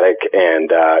fanatic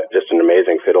and just an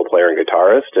amazing fiddle player and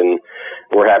guitarist, and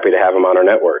we're happy to have him on our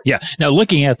network. Yeah. Now,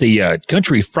 looking at the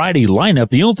Country Friday lineup,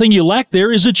 the only thing you lack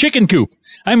there is a chicken coop.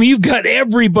 You've got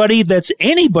everybody that's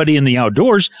anybody in the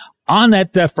outdoors on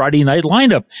that Friday night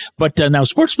lineup. But now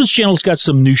Sportsman's Channel's got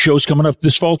some new shows coming up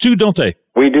this fall too, don't they?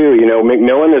 We do.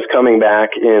 Macmillan is coming back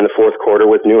in the fourth quarter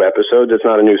with new episodes. It's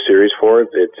not a new series for it.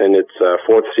 It's in its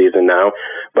fourth season now.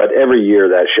 But every year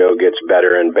that show gets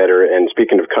better and better. And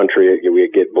speaking of country, we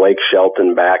get Blake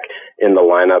Shelton back in the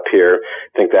lineup here.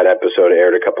 I think that episode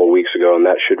aired a couple of weeks ago, and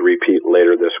that should repeat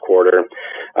later this quarter.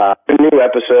 New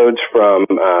episodes from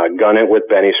Gun It with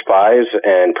Benny Spies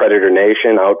and Predator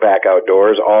Nation, Outback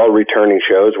Outdoors, all returning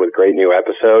shows with great new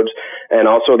episodes. And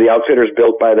also the Outfitters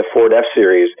Built by the Ford F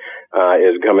Series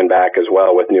is coming back as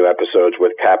well with new episodes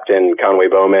with Captain Conway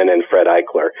Bowman and Fred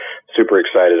Eichler. super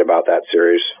excited about that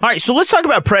series. All right, so let's talk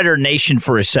about Predator Nation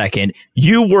for a second.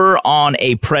 You were on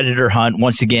a predator hunt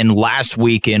once again last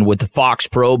weekend with the Fox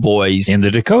Pro boys in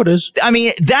the Dakotas. I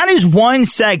mean, that is one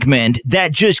segment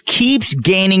that just keeps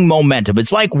gaining momentum.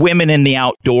 It's like women in the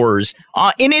outdoors,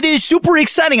 and it is super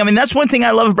exciting. I mean, that's one thing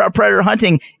I love about predator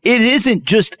hunting. It isn't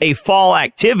just a fall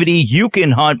activity. You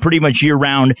can hunt pretty much year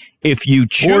round if you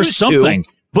choose to.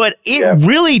 But it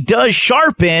really does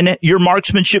sharpen your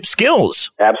marksmanship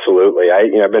skills. Absolutely.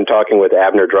 I've been talking with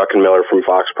Abner Druckenmiller from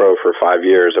Fox Pro for 5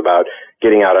 years about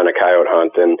getting out on a coyote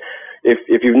hunt. And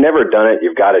if you've never done it,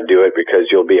 you've got to do it because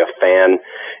you'll be a fan.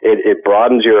 It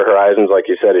broadens your horizons. Like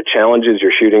you said, it challenges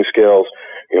your shooting skills.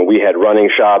 You know, we had running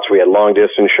shots, we had long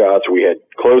distance shots, we had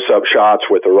close-up shots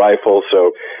with the rifle,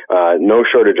 so no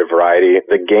shortage of variety.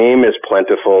 The game is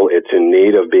plentiful. It's in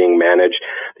need of being managed.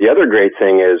 The other great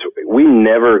thing is we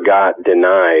never got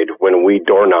denied when we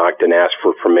door knocked and asked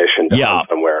for permission to hunt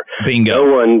somewhere. Bingo.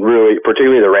 No one really,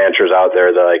 particularly the ranchers out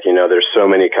there, they're like, there's so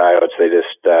many coyotes, they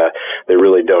just, they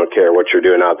really don't care what you're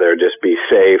doing out there. Just be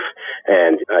safe.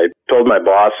 And I told my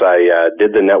boss I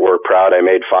did the network proud. I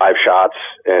made 5 shots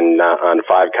and on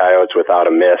 5 coyotes without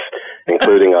a miss,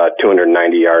 including a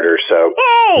 290-yarder. So,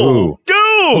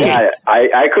 dude! Yeah,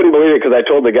 I couldn't believe it because I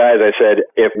told the guys, I said,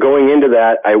 if going into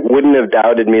that, I wouldn't have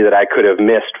doubted me that I could have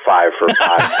missed 5 for 5.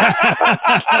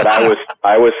 But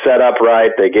I was set up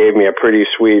right. They gave me a pretty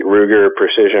sweet Ruger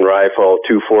precision rifle,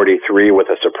 243 with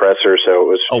a suppressor. So it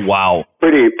was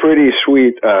pretty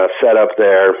sweet setup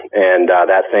there, and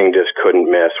that thing just couldn't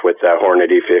miss with that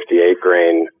Hornady 58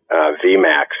 grain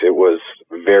VMAX. It was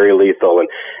very lethal, and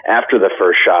after the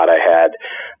first shot I had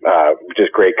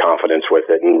just great confidence with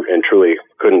it and truly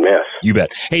couldn't miss. You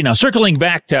bet. Hey, now circling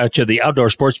back to the Outdoor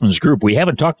Sportsman's Group, we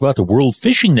haven't talked about the World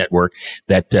Fishing Network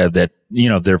that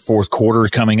their fourth quarter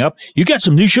coming up. You got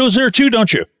some new shows there too,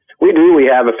 don't you? We do. We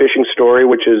have a fishing story,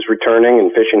 which is returning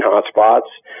and fishing hotspots.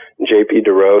 JP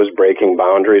DeRose, Breaking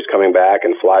Boundaries, coming back,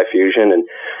 and Fly Fusion.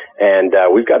 And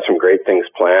we've got some great things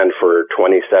planned for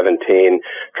 2017,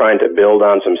 trying to build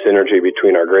on some synergy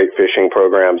between our great fishing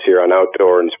programs here on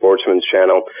Outdoor and Sportsman's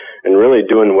Channel, and really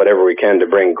doing whatever we can to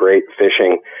bring great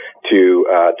fishing to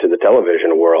the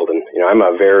television world. And, I'm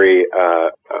a very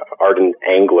ardent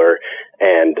angler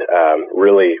and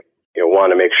really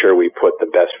want to make sure we put the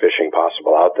best fishing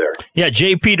possible out there. Yeah,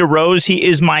 J.P. DeRose, he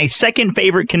is my second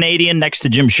favorite Canadian next to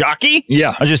Jim Shockey.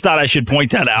 Yeah. I just thought I should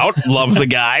point that out. Love the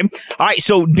guy. All right,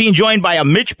 so being joined by a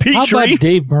Mitch Petrie. How about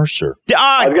Dave Mercer?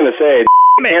 I was going to say,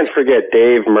 can't forget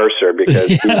Dave Mercer because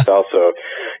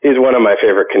he's one of my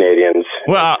favorite Canadians.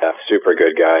 Well, super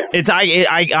good guy.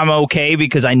 I'm okay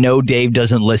because I know Dave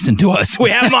doesn't listen to us.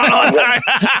 We have him on all the time.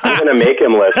 I'm going to make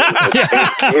him listen.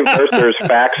 Dave Mercer's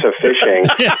Facts of Fishing.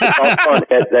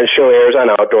 That show airs on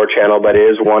Outdoor Channel, but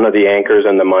is one of the anchors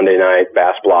in the Monday night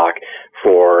Bass Block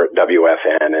for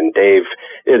WFN. And Dave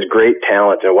is great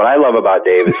talent. And what I love about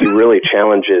Dave is he really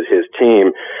challenges his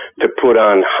team to put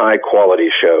on high quality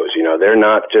shows. They're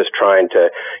not just trying to,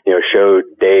 show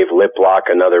Dave lip lock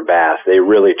another bass. They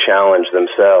really challenge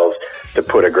themselves to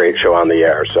put a great show on the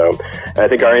air. So I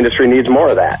think our industry needs more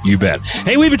of that. You bet.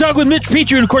 Hey, we've been talking with Mitch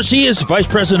Petrie, and of course he is Vice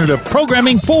President of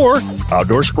Programming for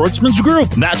Outdoor Sportsman's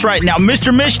Group. That's right. Now,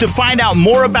 Mr. Mitch, to find out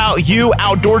more about you,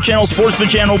 Outdoor Channel, Sportsman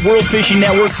Channel, World Fishing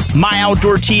Network, My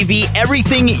Outdoor TV,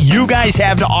 everything you guys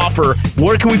have to offer,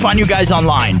 where can we find you guys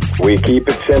online? We keep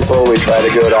it simple. We try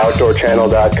to go to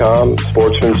OutdoorChannel.com,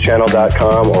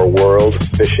 SportsmanChannel.com, or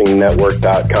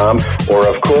WorldFishingNetwork.com, or,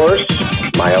 of course,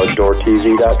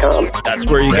 MyOutdoorTV.com. That's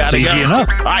where you got to go. Easy enough.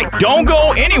 All right, don't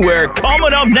go anywhere.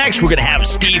 Coming up next, we're going to have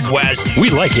Steve West. We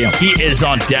like him. He is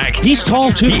on deck. He's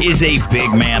tall, too. He is a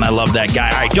big man. I love that guy.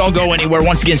 All right, don't go anywhere.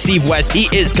 Once again, Steve West, he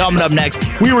is coming up next.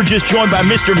 We were just joined by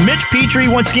Mr. Mitch Petrie.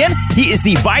 Once again, he is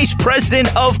the Vice President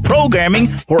of Programming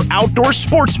for Outdoor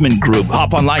Sportsman Group.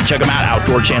 Hop online, check him out,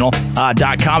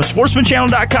 OutdoorChannel.com,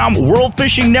 SportsmanChannel.com,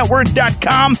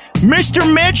 WorldFishingNetwork.com. Mr.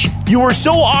 Mitch, you were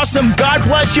so awesome. God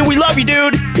bless you. We love you,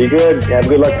 dude. Be good. Have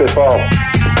good luck this fall.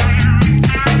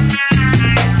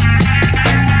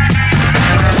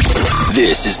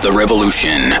 This is The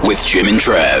Revolution with Jim and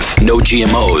Trav. No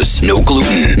GMOs, no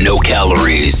gluten, no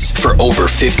calories. For over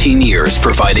 15 years,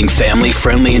 providing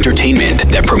family-friendly entertainment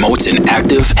that promotes an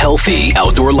active, healthy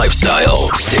outdoor lifestyle.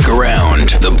 Stick around.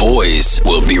 The boys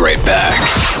will be right back.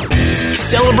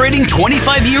 Celebrating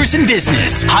 25 years in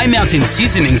business, High Mountain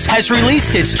Seasonings has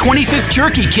released its 25th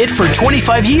jerky kit for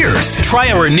 25 years.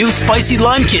 Try our new spicy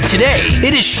lime kit today.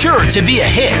 It is sure to be a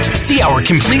hit. See our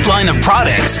complete line of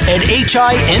products at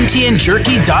HIMTNjerky.com.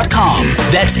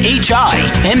 That's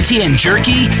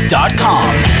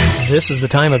HIMTNjerky.com. This is the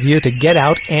time of year to get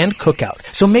out and cook out.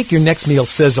 So make your next meal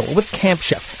sizzle with Camp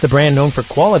Chef, the brand known for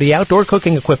quality outdoor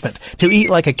cooking equipment. To eat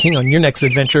like a king on your next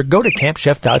adventure, go to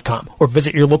campchef.com or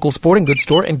visit your local sporting goods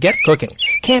store and get cooking.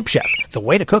 Camp Chef, the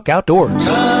way to cook outdoors.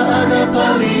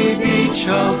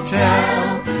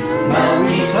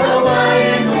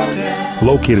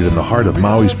 Located in the heart of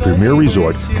Maui's premier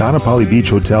resort, Kaanapali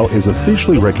Beach Hotel is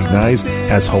officially recognized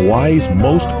as Hawaii's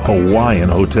most Hawaiian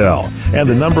hotel and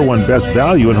the #1 best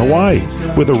value in Hawaii.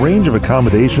 With a range of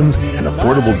accommodations and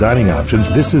affordable dining options,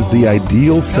 this is the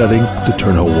ideal setting to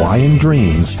turn Hawaiian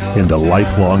dreams into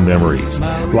lifelong memories.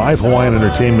 Live Hawaiian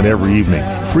entertainment every evening,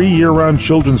 free year-round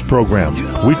children's programs,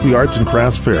 weekly arts and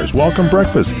crafts fairs, welcome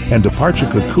breakfast, and departure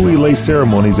kukui lei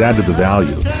ceremonies add to the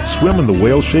value. Swim in the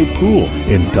whale-shaped pool,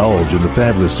 indulge in the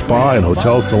fabulous spa and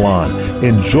hotel salon.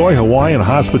 Enjoy Hawaiian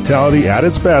hospitality at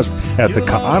its best at the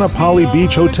Kaanapali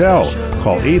Beach Hotel.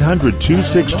 Call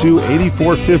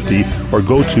 800-262-8450 or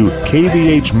go to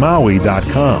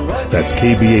kbhmaui.com. That's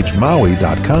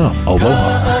kbhmaui.com.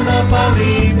 Aloha.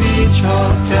 Kaanapali Beach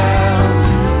Hotel,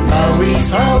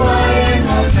 Maui's Hawaiian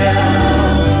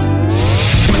Hotel.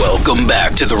 Welcome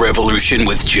back to The Revolution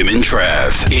with Jim and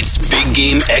Trav. It's Big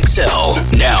Game XL.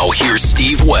 Now here's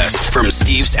Steve West from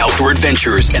Steve's Outdoor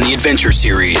Adventures and the Adventure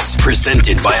Series,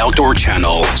 presented by Outdoor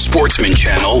Channel, Sportsman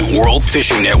Channel, World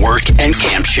Fishing Network, and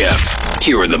Camp Chef.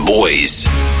 Here are the boys.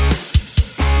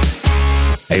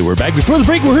 Hey, we're back. Before the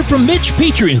break, we heard from Mitch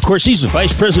Petrie. Of course, he's the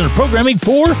Vice President of Programming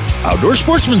for Outdoor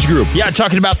Sportsman's Group. Yeah,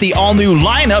 talking about the all-new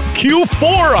lineup,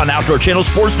 Q4 on Outdoor Channel,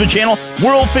 Sportsman Channel,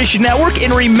 World Fishing Network.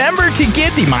 And remember to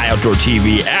get the My Outdoor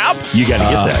TV app. You got to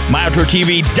get that.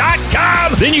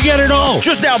 MyOutdoorTV.com. Then you get it all.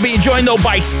 Just now being joined, though,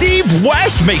 by Steve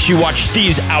West. Make sure you watch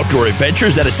Steve's Outdoor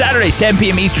Adventures. That is Saturdays, 10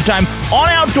 p.m. Eastern Time on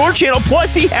Outdoor Channel.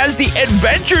 Plus, he has the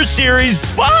Adventure Series.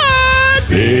 But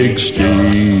Big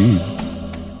Steve.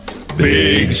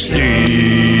 Big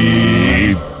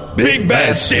Steve. Big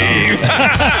Bad Steve.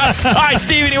 All right,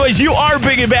 Steve, anyways, you are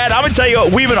big and bad. I'm going to tell you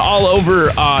what, we've been all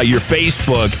over your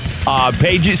Facebook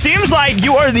page. It seems like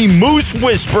you are the moose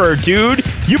whisperer, dude.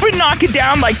 You've been knocking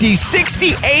down like these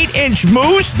 68-inch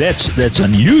moose. That's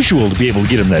unusual to be able to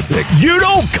get them that big. You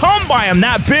don't come by them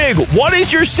that big. What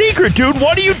is your secret, dude?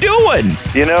 What are you doing?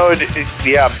 You know,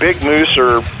 yeah, big moose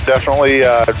are definitely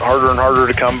harder and harder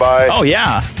to come by. Oh,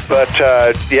 yeah. But,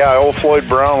 yeah, old Floyd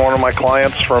Brown, one of my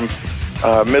clients from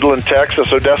Midland,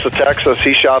 Texas, Odessa, Texas,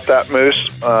 he shot that moose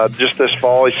just this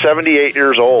fall. He's 78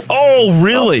 years old. Oh,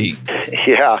 really?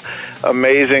 Yeah,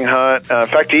 amazing hunt. In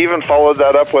fact, he even followed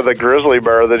that up with a grizzly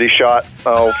bear that he shot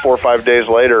 4 or 5 days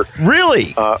later.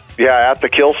 Really? Yeah, at the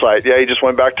kill site. Yeah, he just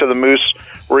went back to the moose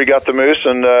where he got the moose,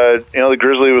 and, the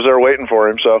grizzly was there waiting for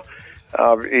him, so...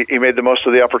 he made the most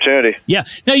of the opportunity. Yeah.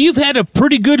 Now, you've had a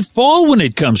pretty good fall when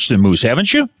it comes to moose,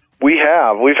 haven't you? We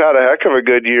have. We've had a heck of a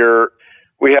good year.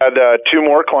 We had 2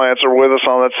 more clients that were with us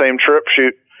on that same trip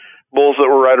shoot bulls that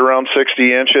were right around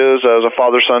 60 inches as a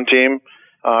father-son team.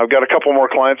 I've got a couple more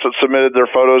clients that submitted their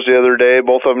photos the other day.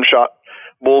 Both of them shot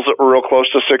bulls that were real close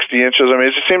to 60 inches. I mean,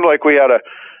 it just seemed like we had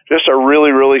just a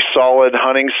really, really solid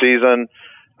hunting season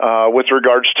with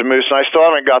regards to moose. And I still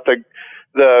haven't got the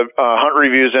hunt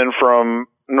reviews in from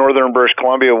northern British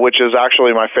Columbia, which is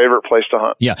actually my favorite place to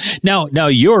hunt. Yeah. Now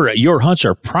your hunts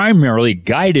are primarily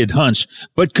guided hunts,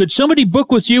 but could somebody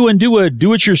book with you and do a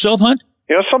do-it-yourself hunt?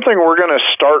 You know, something we're going to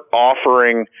start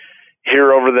offering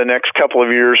here over the next couple of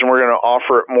years, and we're going to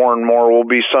offer it more and more, will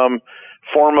be some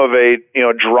form of a,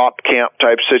 drop camp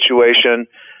type situation.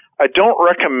 I don't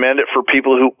recommend it for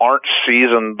people who aren't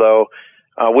seasoned, though.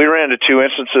 We ran into 2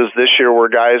 instances this year where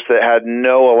guys that had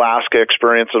no Alaska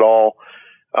experience at all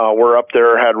were up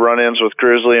there, had run-ins with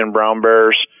grizzly and brown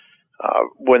bears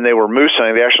when they were moose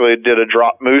hunting. They actually did a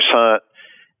drop moose hunt,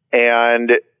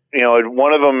 and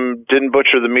one of them didn't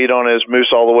butcher the meat on his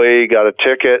moose all the way. He got a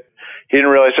ticket. He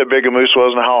didn't realize how big a moose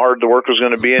was and how hard the work was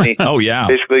going to be, and he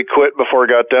basically quit before it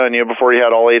got done. Before he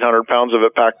had all 800 pounds of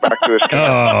it packed back to his camp.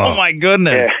 Oh my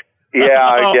goodness!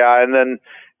 Yeah, and then.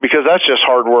 Because that's just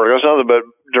hard work. That's nothing but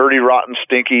dirty, rotten,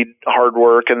 stinky hard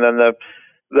work. And then the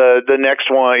next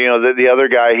one, the other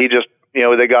guy, he just,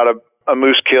 they got a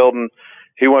moose killed, and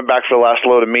he went back for the last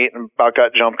load of meat and about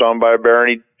got jumped on by a bear.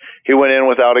 And he went in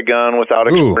without a gun, without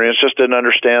experience, just didn't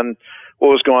understand what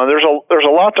was going on. There's a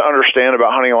lot to understand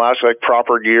about hunting Alaska, like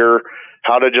proper gear,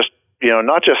 how to just,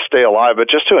 not just stay alive,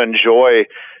 but just to enjoy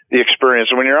the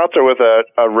experience. And when you're out there with a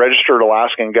registered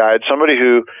Alaskan guide, somebody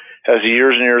who has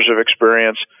years and years of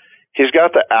experience, he's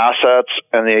got the assets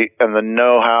and the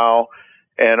know-how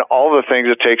and all the things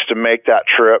it takes to make that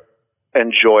trip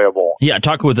enjoyable. Yeah,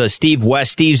 talking with Steve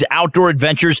West, Steve's Outdoor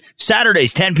Adventures,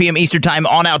 Saturdays, 10 p.m. Eastern Time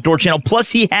on Outdoor Channel.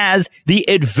 Plus, he has the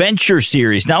Adventure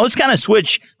Series. Now, let's kind of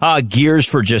switch gears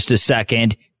for just a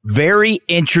second. Very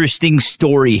interesting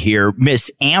story here.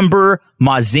 Miss Amber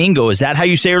Mozingo. Is that how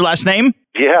you say her last name?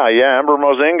 Yeah, Amber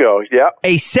Mozingo. Yeah.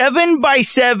 A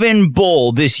 7x7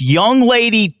 bull this young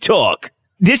lady took.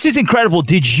 This is incredible.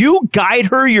 Did you guide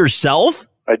her yourself?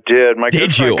 I did. My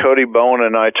good friend Cody Bowen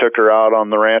and I took her out on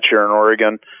the ranch here in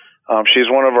Oregon. She's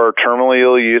one of our terminally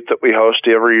ill youth that we host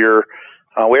every year.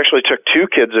 We actually took 2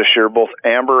 kids this year, both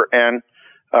Amber and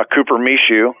Cooper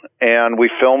Mishu, and we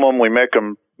film them. We make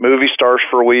them movie stars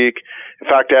for a week. In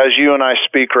fact, as you and I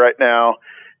speak right now,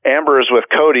 Amber is with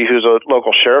Cody, who's a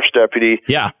local sheriff's deputy.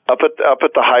 Yeah. Up at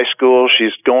the high school.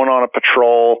 She's going on a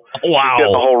patrol. Wow. She's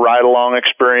getting the whole ride-along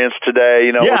experience today.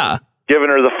 You know, yeah. Giving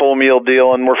her the full meal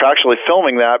deal, and we're actually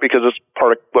filming that because it's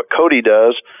part of what Cody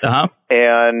does. Uh-huh.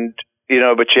 And, you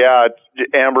know, but yeah,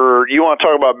 Amber, you want to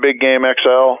talk about big game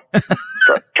XL?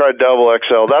 try double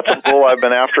XL. That's a bull I've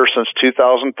been after since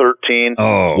 2013.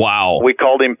 Oh, wow. We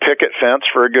called him Picket Fence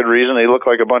for a good reason. He looked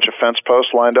like a bunch of fence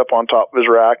posts lined up on top of his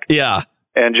rack. Yeah.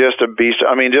 And just a beast.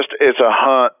 I mean, it's a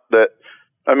hunt that,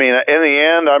 I mean, in the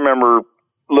end, I remember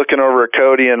looking over at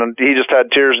Cody, and he just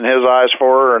had tears in his eyes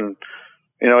for her, and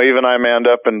you know, even I manned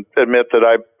up and admit that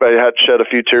I had shed a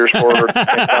few tears for her.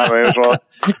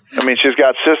 I mean, she's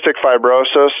got cystic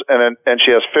fibrosis, and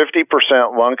she has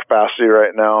 50% lung capacity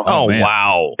right now. Oh,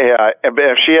 wow. Yeah,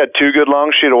 if she had 2 good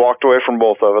lungs, she'd have walked away from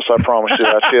both of us. I promise you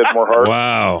that. She had more heart.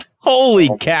 Wow. Holy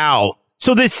cow.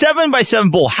 So this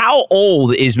 7x7 bull, how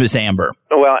old is Miss Amber?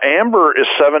 Well, Amber is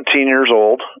 17 years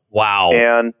old. Wow.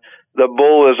 And the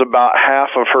bull is about half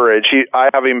of her age. I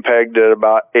have him pegged at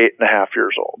about 8.5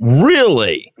 years old.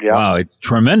 Really? Yeah. Wow, a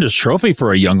tremendous trophy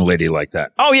for a young lady like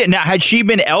that. Oh, yeah. Now, had she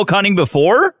been elk hunting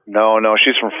before? No,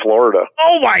 she's from Florida.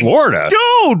 Oh, my. Florida?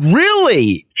 Dude,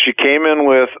 really? She came in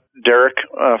with Derek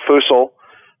Fussell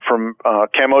from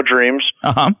Camo Dreams.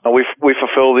 Uh-huh. We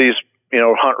fulfill these, you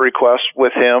know, hunt requests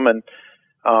with him, and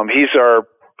he's our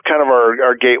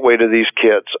gateway to these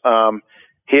kids.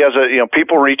 He has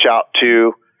people reach out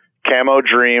to Camo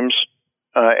Dreams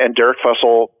and Derek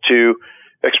Fussell to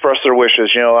express their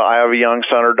wishes. You know, I have a young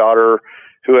son or daughter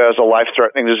who has a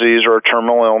life-threatening disease or a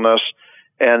terminal illness,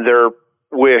 and their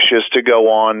wish is to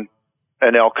go on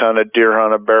an elk hunt, a deer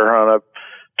hunt, a bear hunt,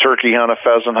 a turkey hunt, a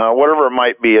pheasant hunt, whatever it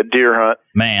might be, a deer hunt.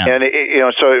 Man. And,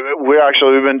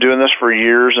 so we've been doing this for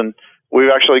years, and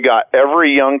we've actually got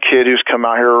every young kid who's come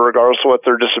out here, regardless of what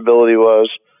their disability was,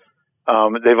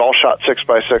 they've all shot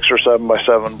 6x6 or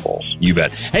 7x7 bulls. You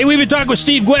bet. Hey, we've been talking with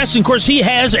Steve West, and of course, he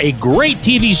has a great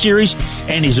TV series,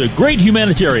 and he's a great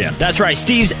humanitarian. That's right,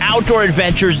 Steve's Outdoor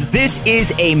Adventures. This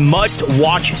is a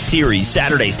must-watch series.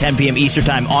 Saturdays, 10 p.m. Eastern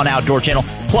Time on Outdoor Channel,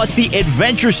 plus the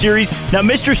Adventure Series. Now,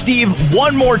 Mr. Steve,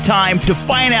 one more time to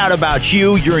find out about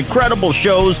you, your incredible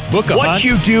shows, what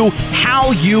you do,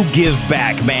 how you give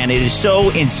back, man. It is so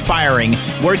inspiring.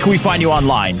 Where can we find you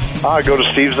online? Go to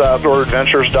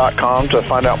stevesoutdooradventures.com to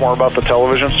find out more about the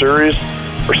television series,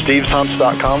 or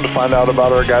steveshunts.com to find out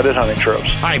about our guided hunting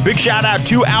trips. All right, big shout out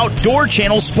to Outdoor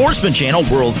Channel, Sportsman Channel,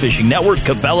 World Fishing Network,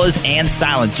 Cabela's, and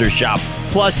Silencer Shop,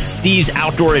 plus Steve's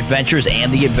Outdoor Adventures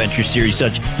and the Adventure Series.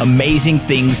 Such amazing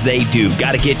things they do.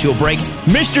 Got to get to a break.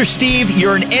 Mr. Steve,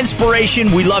 you're an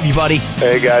inspiration. We love you, buddy.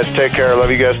 Hey, guys, take care. Love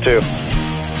you guys, too.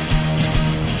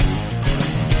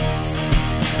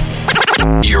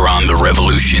 You're on The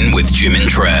Revolution with Jim and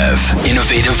Trav.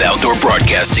 Innovative outdoor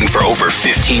broadcasting for over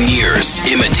 15 years.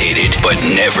 Imitated but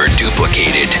never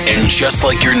duplicated. And just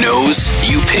like your nose,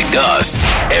 you pick us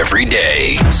every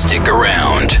day. Stick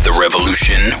around. The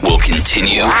Revolution will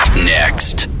continue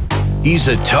next. He's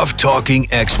a tough-talking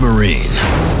ex-Marine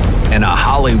and a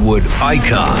Hollywood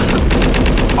icon.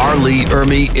 Arlie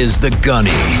Ermy is the gunny.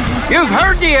 You've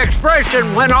heard the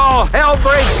expression, when all hell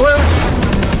breaks loose.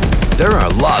 There are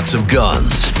lots of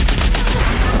guns,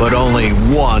 but only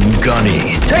one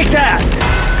gunny. Take that!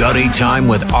 Gunny Time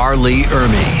with Arlie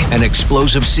Ermy, an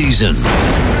explosive season.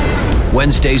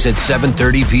 Wednesdays at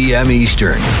 7:30 p.m.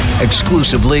 Eastern,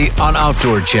 exclusively on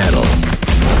Outdoor Channel.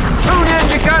 Tune in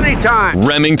to Gunny Time.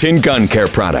 Remington Gun Care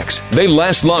products. They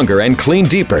last longer and clean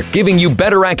deeper, giving you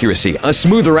better accuracy, a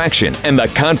smoother action, and the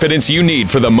confidence you need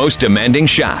for the most demanding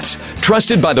shots.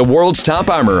 Trusted by the world's top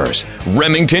armorers.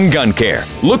 Remington Gun Care.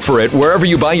 Look for it wherever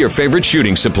you buy your favorite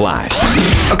shooting supplies.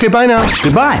 Okay, bye now.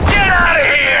 Goodbye. Get out of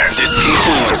here! This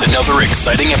concludes another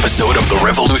exciting episode of The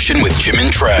Revolution with Jim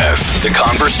and Trav. The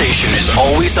conversation is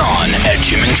always on at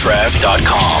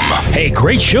jimandtrav.com. Hey,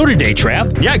 great show today,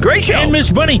 Trav. Yeah, great show. And Miss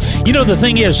Bunny, you know, the thing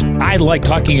thing is, I like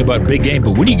talking about big game,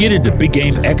 but when you get into big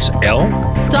game XL, It's you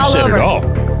all said over. it all.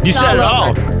 You said it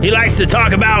all. He likes to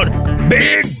talk about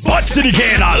big butts that he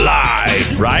cannot lie,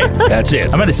 right? That's it.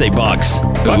 I'm going to say bucks.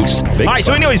 Bucks. Big All right,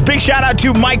 so bucks. anyways, big shout out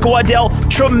to Mike Waddell.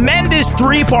 Tremendous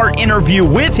 3-part interview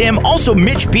with him. Also,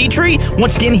 Mitch Petrie.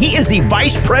 Once again, he is the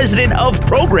Vice President of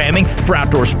Programming for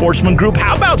Outdoor Sportsman Group.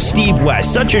 How about Steve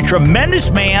West? Such a tremendous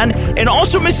man. And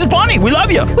also Mrs. Bunny. We love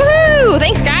you. Woohoo!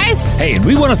 Thanks, guys. Hey, and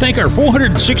we want to thank our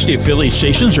 460 affiliate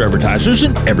stations, our advertisers,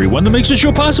 and everyone that makes the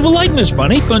show possible, like Miss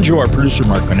Bunny, Funjo, our producer,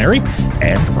 Mark Maneri,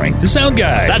 and Frank the Sound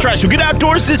Guy. That's right. So get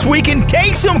outdoors this weekend.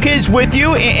 Take some kids with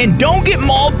you and don't get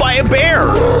mauled by a bear.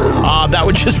 That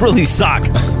would just really suck.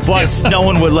 Plus, no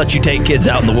one would let you take kids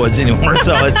out in the woods anymore,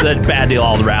 so it's a bad deal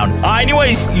all around.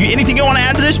 Anyways, anything you want to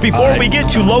add to this before we get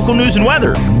to local news and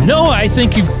weather? No, I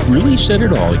think you've really said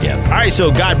it all again. All right, so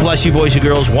God bless you, boys and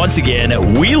girls. Once again,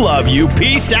 we love you.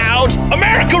 Peace out.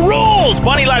 America rules.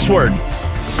 Bunny, last word.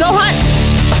 Go hunt.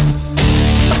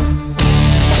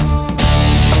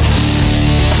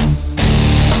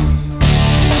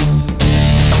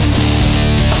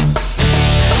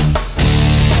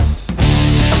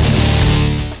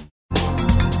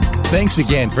 Thanks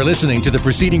again for listening to the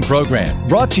preceding program,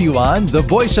 brought to you on the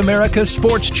Voice America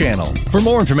Sports Channel. For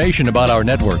more information about our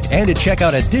network and to check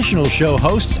out additional show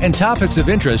hosts and topics of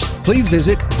interest, please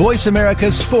visit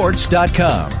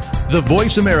voiceamericasports.com. The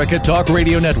Voice America Talk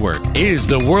Radio Network is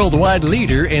the worldwide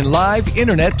leader in live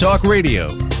Internet talk radio.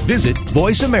 Visit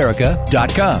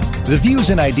voiceamerica.com. The views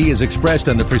and ideas expressed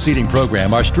on the preceding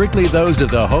program are strictly those of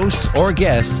the hosts or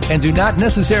guests and do not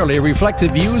necessarily reflect the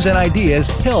views and ideas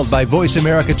held by Voice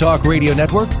America Talk Radio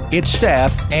Network, its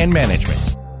staff, and management.